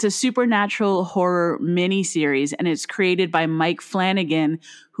 It's a supernatural horror miniseries, and it's created by Mike Flanagan,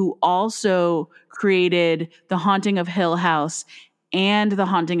 who also created The Haunting of Hill House and The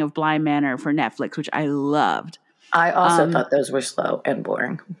Haunting of Bly Manor for Netflix, which I loved. I also thought those were slow and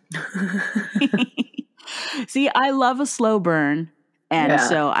boring. See, I love a slow burn, and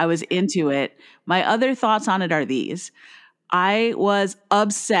so I was into it. My other thoughts on it are these. I was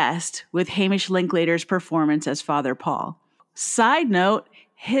obsessed with Hamish Linklater's performance as Father Paul. Side note,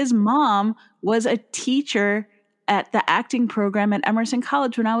 his mom was a teacher at the acting program at Emerson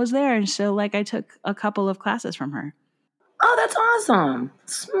College when I was there. And so I took a couple of classes from her. Oh, that's awesome.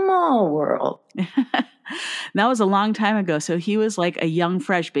 Small world. That was a long time ago. So he was like a young,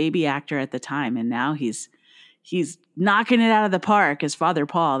 fresh baby actor at the time. And now he's knocking it out of the park as Father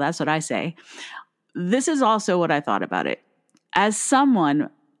Paul. That's what I say. This is also what I thought about it. As someone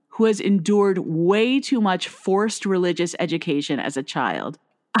who has endured way too much forced religious education as a child,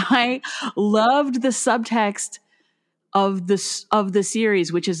 I loved the subtext of the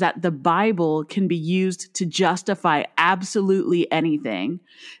series, which is that the Bible can be used to justify absolutely anything.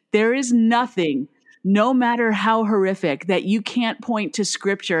 There is nothing, no matter how horrific, that you can't point to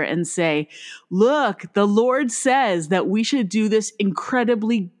scripture and say, look, the Lord says that we should do this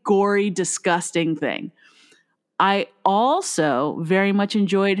incredibly gory, disgusting thing. I also very much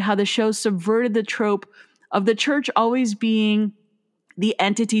enjoyed how the show subverted the trope of the church always being the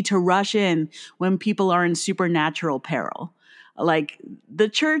entity to rush in when people are in supernatural peril. Like, the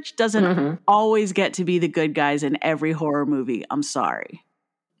church doesn't always get to be the good guys in every horror movie. I'm sorry.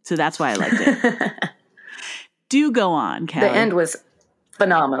 So that's why I liked it. Do go on, Kelly. The end was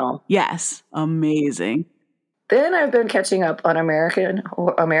phenomenal. Yes, amazing. Then I've been catching up on American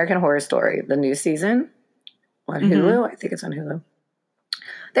Horror Story, the new season on Hulu. I think it's on Hulu.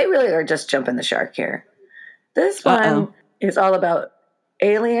 They really are just jumping the shark here. This one is all about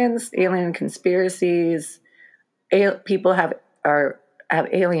aliens, alien conspiracies. People have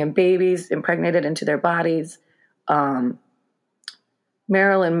alien babies impregnated into their bodies.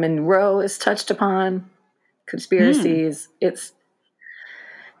 Marilyn Monroe is touched upon. Conspiracies.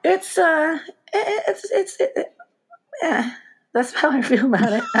 That's how I feel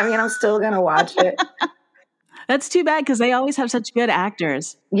about it. I mean, I'm still gonna watch it. That's too bad because they always have such good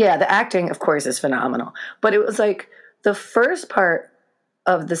actors. Yeah, the acting, of course, is phenomenal. But it was like the first part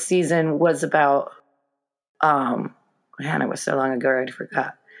of the season was about, it was so long ago, I already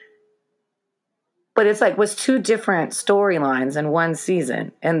forgot. But it's was two different storylines in one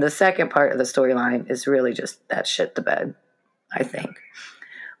season. And the second part of the storyline is really just that shit the bed, I think.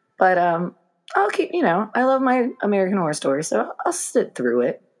 But I'll keep, I love my American Horror Story, so I'll sit through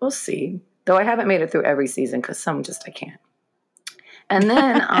it. We'll see. Though I haven't made it through every season because some just I can't. And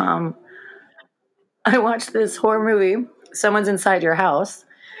then I watched this horror movie, Someone's Inside Your House.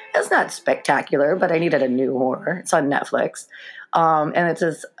 It's not spectacular, but I needed a new horror. It's on Netflix. And it's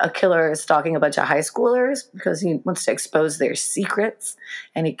a killer stalking a bunch of high schoolers because he wants to expose their secrets.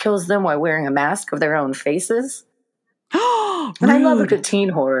 And he kills them while wearing a mask of their own faces. And I love a good teen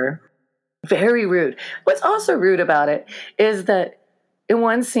horror. Very rude. What's also rude about it is that in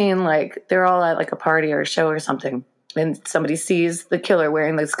one scene, they're all at a party or a show or something, and somebody sees the killer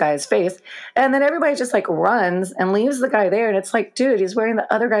wearing this guy's face, and then everybody just runs and leaves the guy there, and it's dude, he's wearing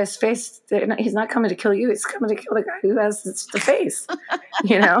the other guy's face. He's not coming to kill you. He's coming to kill the guy who has the face,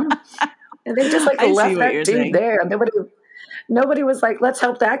 And they just left that dude there. Nobody was let's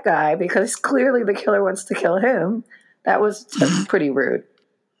help that guy because clearly the killer wants to kill him. That was pretty rude.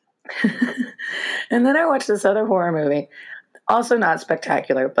 And then I watched this other horror movie. Also not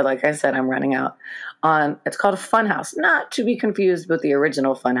spectacular, but like I said, I'm running out on, it's called Funhouse, not to be confused with the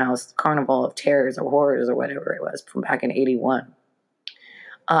original Funhouse, Carnival of Terrors or Horrors or whatever it was from back in 81.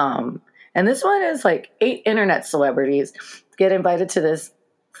 And this one is 8 internet celebrities get invited to this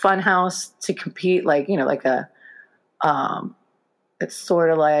Funhouse to compete, it's sort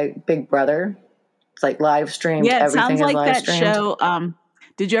of like Big Brother. It's live streamed. Yeah, it everything sounds like live that streamed. show.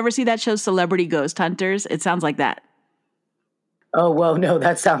 Did you ever see that show, Celebrity Ghost Hunters? It sounds like that. Oh, whoa, no,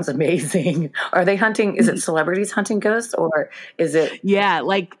 that sounds amazing. Are they hunting? Is it celebrities hunting ghosts or is it? Yeah,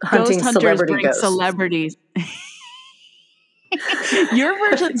 hunting ghost hunters celebrity bring ghosts? Celebrities. Your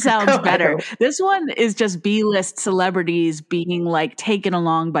version sounds better. This one is just B-list celebrities being taken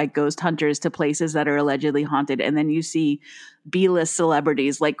along by ghost hunters to places that are allegedly haunted. And then you see B-list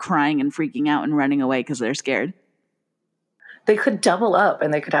celebrities crying and freaking out and running away because they're scared. They could double up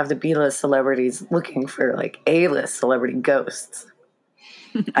and they could have the B-list celebrities looking for A-list celebrity ghosts.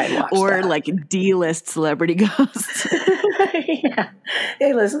 I'd watch or that. D-list celebrity ghosts. Yeah.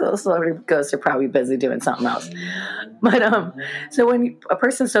 A-list celebrity ghosts are probably busy doing something else. But so when a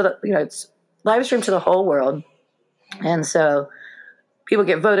person, it's live streamed to the whole world. And so people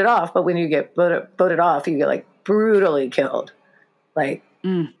get voted off, but when you get voted off, you get brutally killed.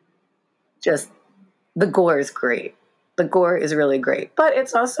 Just the gore is great. The gore is really great. But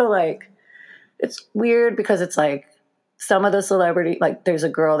it's also like, it's weird because it's like some of the celebrity, like there's a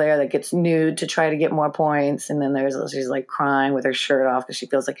girl there that gets nude to try to get more points. And then she's like crying with her shirt off because she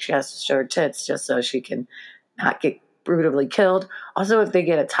feels like she has to show her tits just so she can not get brutally killed. Also, if they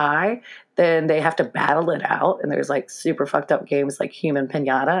get a tie, then they have to battle it out. And there's like super fucked up games like Human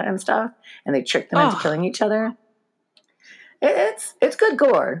Pinata and stuff. And they trick them into killing each other. It's good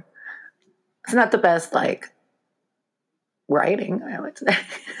gore. It's not the best like writing, I would say.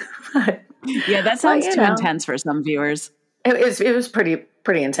 But, yeah, that sounds too intense for some viewers. It was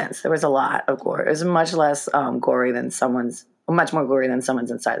pretty intense. There was a lot of gore. It was much less much more gory than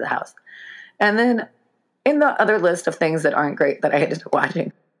someone's inside the house. And then in the other list of things that aren't great that I ended up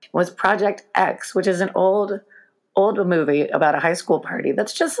watching was Project X, which is an old movie about a high school party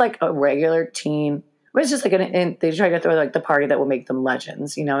that's just like a regular teen. It's just like they try to throw like the party that will make them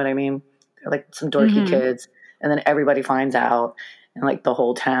legends. You know what I mean? They're like some dorky kids, and then everybody finds out, and like the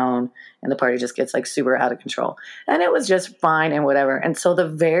whole town and the party just gets like super out of control. And it was just fine and whatever. And so the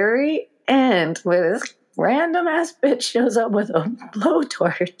very end, where this random ass bitch shows up with a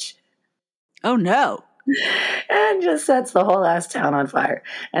blowtorch. Oh no. And just sets the whole ass town on fire.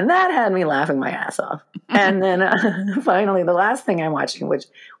 And that had me laughing my ass off. And then finally, the last thing I'm watching, which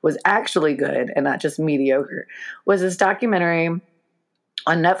was actually good and not just mediocre, was this documentary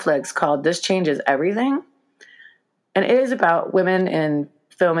on Netflix called This Changes Everything. And it is about women in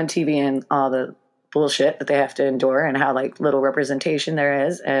film and TV and all the bullshit that they have to endure and how like little representation there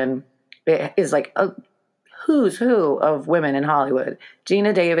is. And it is like a who's who of women in Hollywood.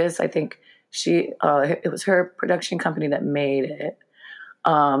 Gina Davis, I think it was her production company that made it.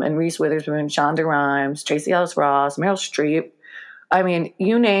 And Reese Witherspoon, Shonda Rhimes, Tracee Ellis Ross, Meryl Streep. I mean,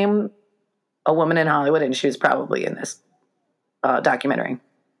 you name a woman in Hollywood and she was probably in this documentary.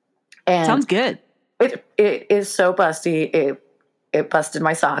 And sounds good. It is so busty. It busted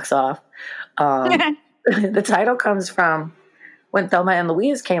my socks off. The title comes from when Thelma and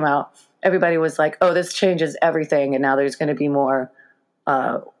Louise came out. Everybody was like, oh, this changes everything. And now there's going to be more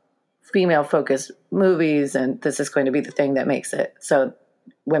female-focused movies. And this is going to be the thing that makes it. So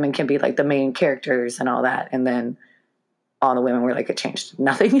women can be like the main characters and all that. And then all the women were like, it changed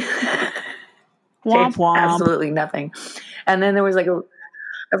nothing. Womp womp. Absolutely nothing. And then there was like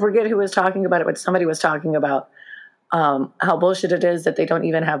I forget who was talking about it, but somebody was talking about how bullshit it is that they don't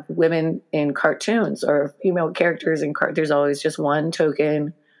even have women in cartoons or female characters in cartoons. There's always just one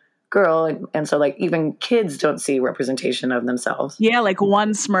token girl. And so like even kids don't see representation of themselves. Yeah, like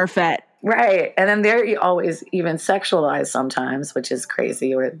one Smurfette. Right. And then they're always even sexualized sometimes, which is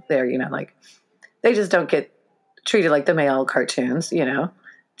crazy. Or they're, like they just don't get treated like the male cartoons,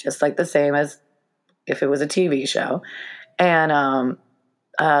 just like the same as if it was a TV show. And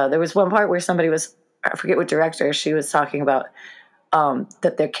there was one part where somebody was, I forget what director, she was talking about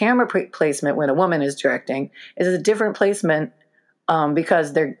that their camera placement when a woman is directing is a different placement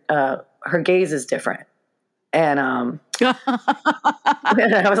because her gaze is different. And I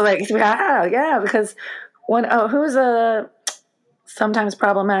was like, yeah, because who's sometimes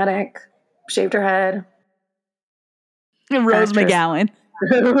problematic, shaved her head? Rose McGowan.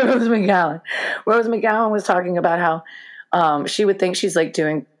 Rose McGowan was talking about how she would think she's like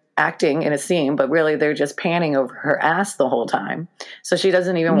doing acting in a scene, but really they're just panning over her ass the whole time. So she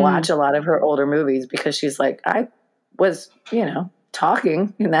doesn't even watch a lot of her older movies because she's like, I was,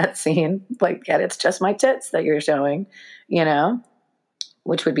 talking in that scene, but yet it's just my tits that you're showing,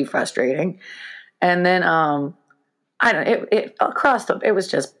 which would be frustrating. And then it was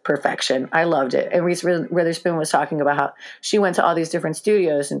just perfection. I loved it. And Reese Witherspoon was talking about how she went to all these different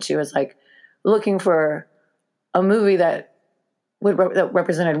studios and she was like looking for a movie that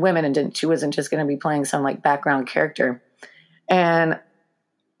represented women and she wasn't just going to be playing some like background character. And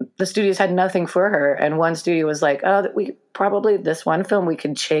the studios had nothing for her. And one studio was like, this one film, we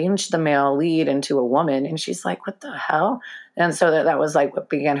could change the male lead into a woman. And she's like, what the hell? And so that was like what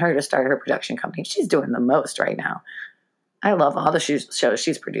began her to start her production company. She's doing the most right now. I love all the shows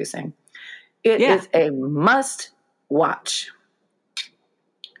she's producing. It is a must watch.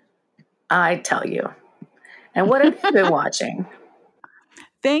 I tell you. And what have you been watching?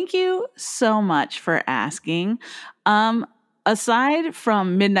 Thank you so much for asking. Aside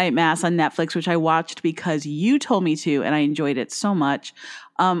from Midnight Mass on Netflix, which I watched because you told me to, and I enjoyed it so much,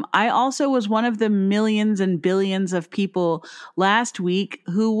 I also was one of the millions and billions of people last week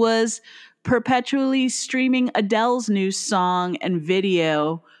who was perpetually streaming Adele's new song and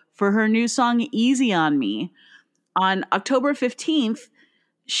video for her new song, Easy on Me. On October 15th,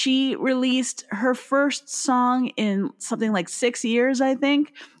 she released her first song in something like 6 years, I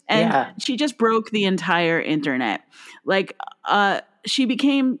think. And she just broke the entire internet. Like,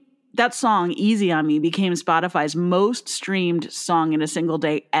 that song, Easy on Me, became Spotify's most streamed song in a single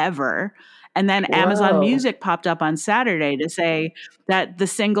day ever. And then Amazon Music popped up on Saturday to say that the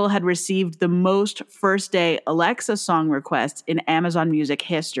single had received the most first day Alexa song requests in Amazon Music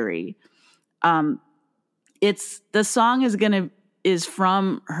history. The song is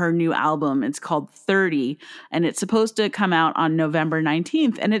from her new album. It's called 30, and it's supposed to come out on November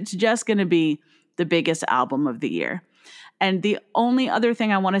 19th, and it's just going to be the biggest album of the year. And the only other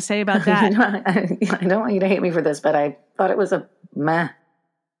thing I want to say about that... I don't want you to hate me for this, but I thought it was a meh.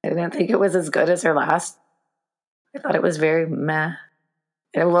 I didn't think it was as good as her last. I thought it was very meh.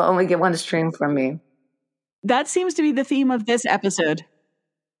 It will only get one stream from me. That seems to be the theme of this episode.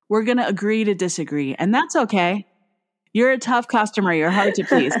 We're going to agree to disagree, and that's okay. You're a tough customer. You're hard to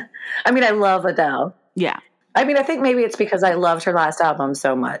please. I mean, I love Adele. Yeah. I mean, I think maybe it's because I loved her last album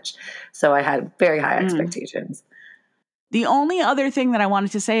so much. So I had very high expectations. The only other thing that I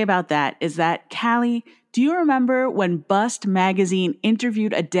wanted to say about that is that, Callie, do you remember when Bust Magazine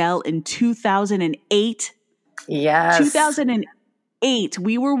interviewed Adele in 2008? Yes. 2008.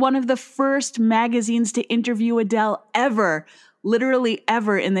 We were one of the first magazines to interview Adele ever, literally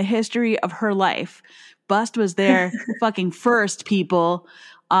ever in the history of her life. Bust was there fucking first, people.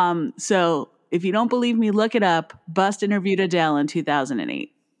 So if you don't believe me, look it up. Bust interviewed Adele in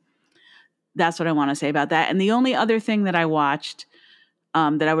 2008. That's what I want to say about that. And the only other thing that I watched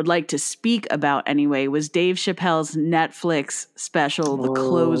that I would like to speak about anyway was Dave Chappelle's Netflix special, The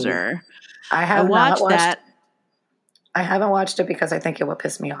Closer. I haven't watched it because I think it would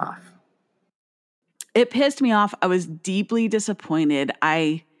piss me off. It pissed me off. I was deeply disappointed.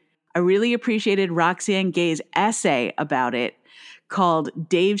 I really appreciated Roxane Gay's essay about it called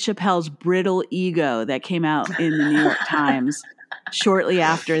Dave Chappelle's Brittle Ego that came out in the New York Times shortly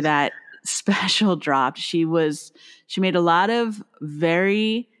after that special dropped. She made a lot of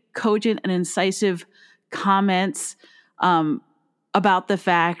very cogent and incisive comments about the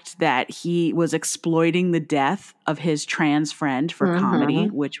fact that he was exploiting the death of his trans friend for comedy,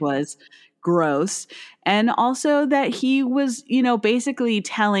 which was gross. And also that he was, basically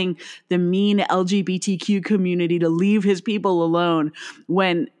telling the mean LGBTQ community to leave his people alone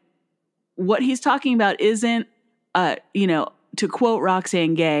when what he's talking about isn't, to quote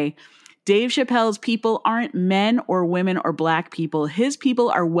Roxane Gay, Dave Chappelle's people aren't men or women or black people. His people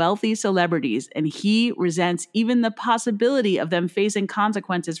are wealthy celebrities, and he resents even the possibility of them facing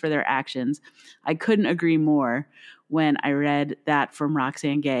consequences for their actions. I couldn't agree more when I read that from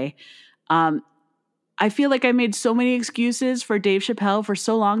Roxane Gay. I feel like I made so many excuses for Dave Chappelle for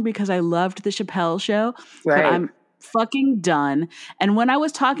so long because I loved the Chappelle Show. Right. But I'm fucking done. And when I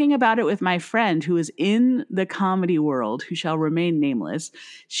was talking about it with my friend who is in the comedy world, who shall remain nameless,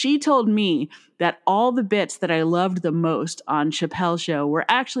 she told me that all the bits that I loved the most on Chappelle Show were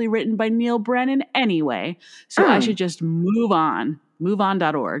actually written by Neil Brennan anyway. So I should just move on.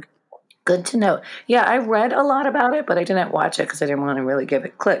 MoveOn.org. Good to know. Yeah, I read a lot about it, but I didn't watch it because I didn't want to really give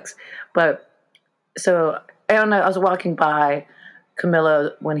it clicks. But so I don't know, I was walking by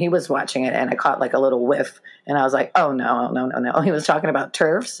Camilla when he was watching it and I caught like a little whiff and I was like, oh no. He was talking about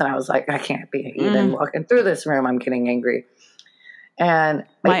TERFs and I was like, I can't be even walking through this room. I'm getting angry. And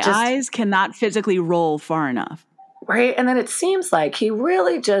my eyes cannot physically roll far enough. Right. And then it seems like he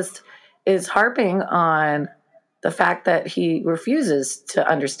really just is harping on the fact that he refuses to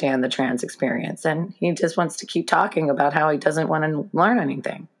understand the trans experience and he just wants to keep talking about how he doesn't want to learn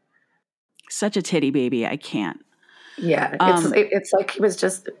anything. Such a titty baby. I can't. Yeah. It's like he was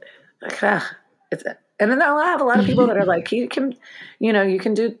just like, and then I'll have a lot of people that are like, you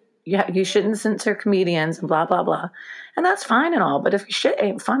shouldn't censor comedians and blah, blah, blah. And that's fine and all. But if your shit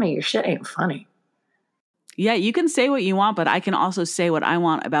ain't funny, your shit ain't funny. Yeah. You can say what you want, but I can also say what I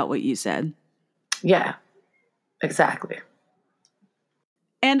want about what you said. Yeah, exactly.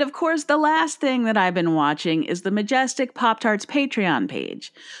 And of course, the last thing that I've been watching is the Majestic Pop-Tarts Patreon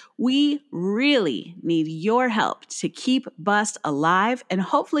page. We really need your help to keep Bust alive, and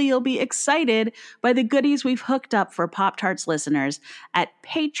hopefully you'll be excited by the goodies we've hooked up for Pop-Tarts listeners at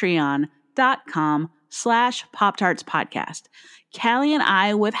patreon.com/PopTartsPodcast. Callie and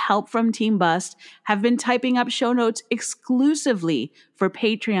I, with help from Team Bust, have been typing up show notes exclusively for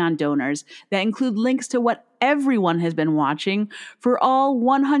Patreon donors that include links to what everyone has been watching for all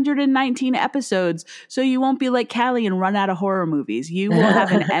 119 episodes, so you won't be like Callie and run out of horror movies. You will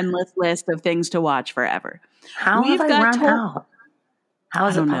have an endless list of things to watch forever. How have I run out? How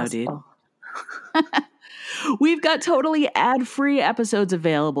is it possible? Know, dude. We've got totally ad-free episodes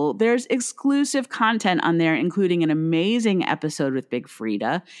available. There's exclusive content on there, including an amazing episode with Big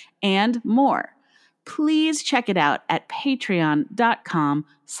Frida and more. Please check it out at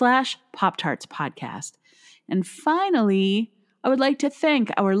patreon.com/PopTartsPodcast. And finally, I would like to thank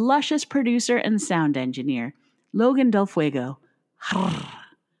our luscious producer and sound engineer, Logan Del Fuego.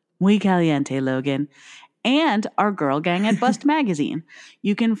 Muy caliente, Logan. And our girl gang at Bust Magazine.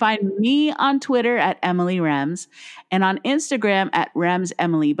 You can find me on Twitter at Emily Rems and on Instagram at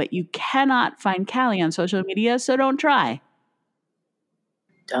RemsEmily, but you cannot find Callie on social media, so don't try.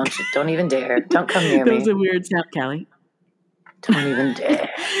 Don't even dare. Don't come near me. That was a weird sound, Callie. Don't even dare.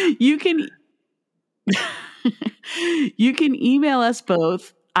 You can email us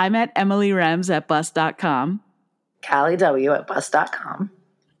both. I'm at emilyrems@bust.com. Callie W at bust.com.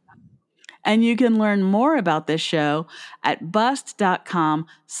 And you can learn more about this show at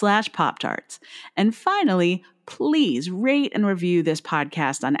bust.com/Pop-Tarts. And finally, please rate and review this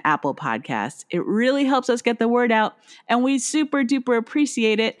podcast on Apple Podcasts. It really helps us get the word out, and we super duper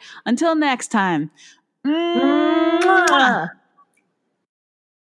appreciate it. Until next time. Mwah!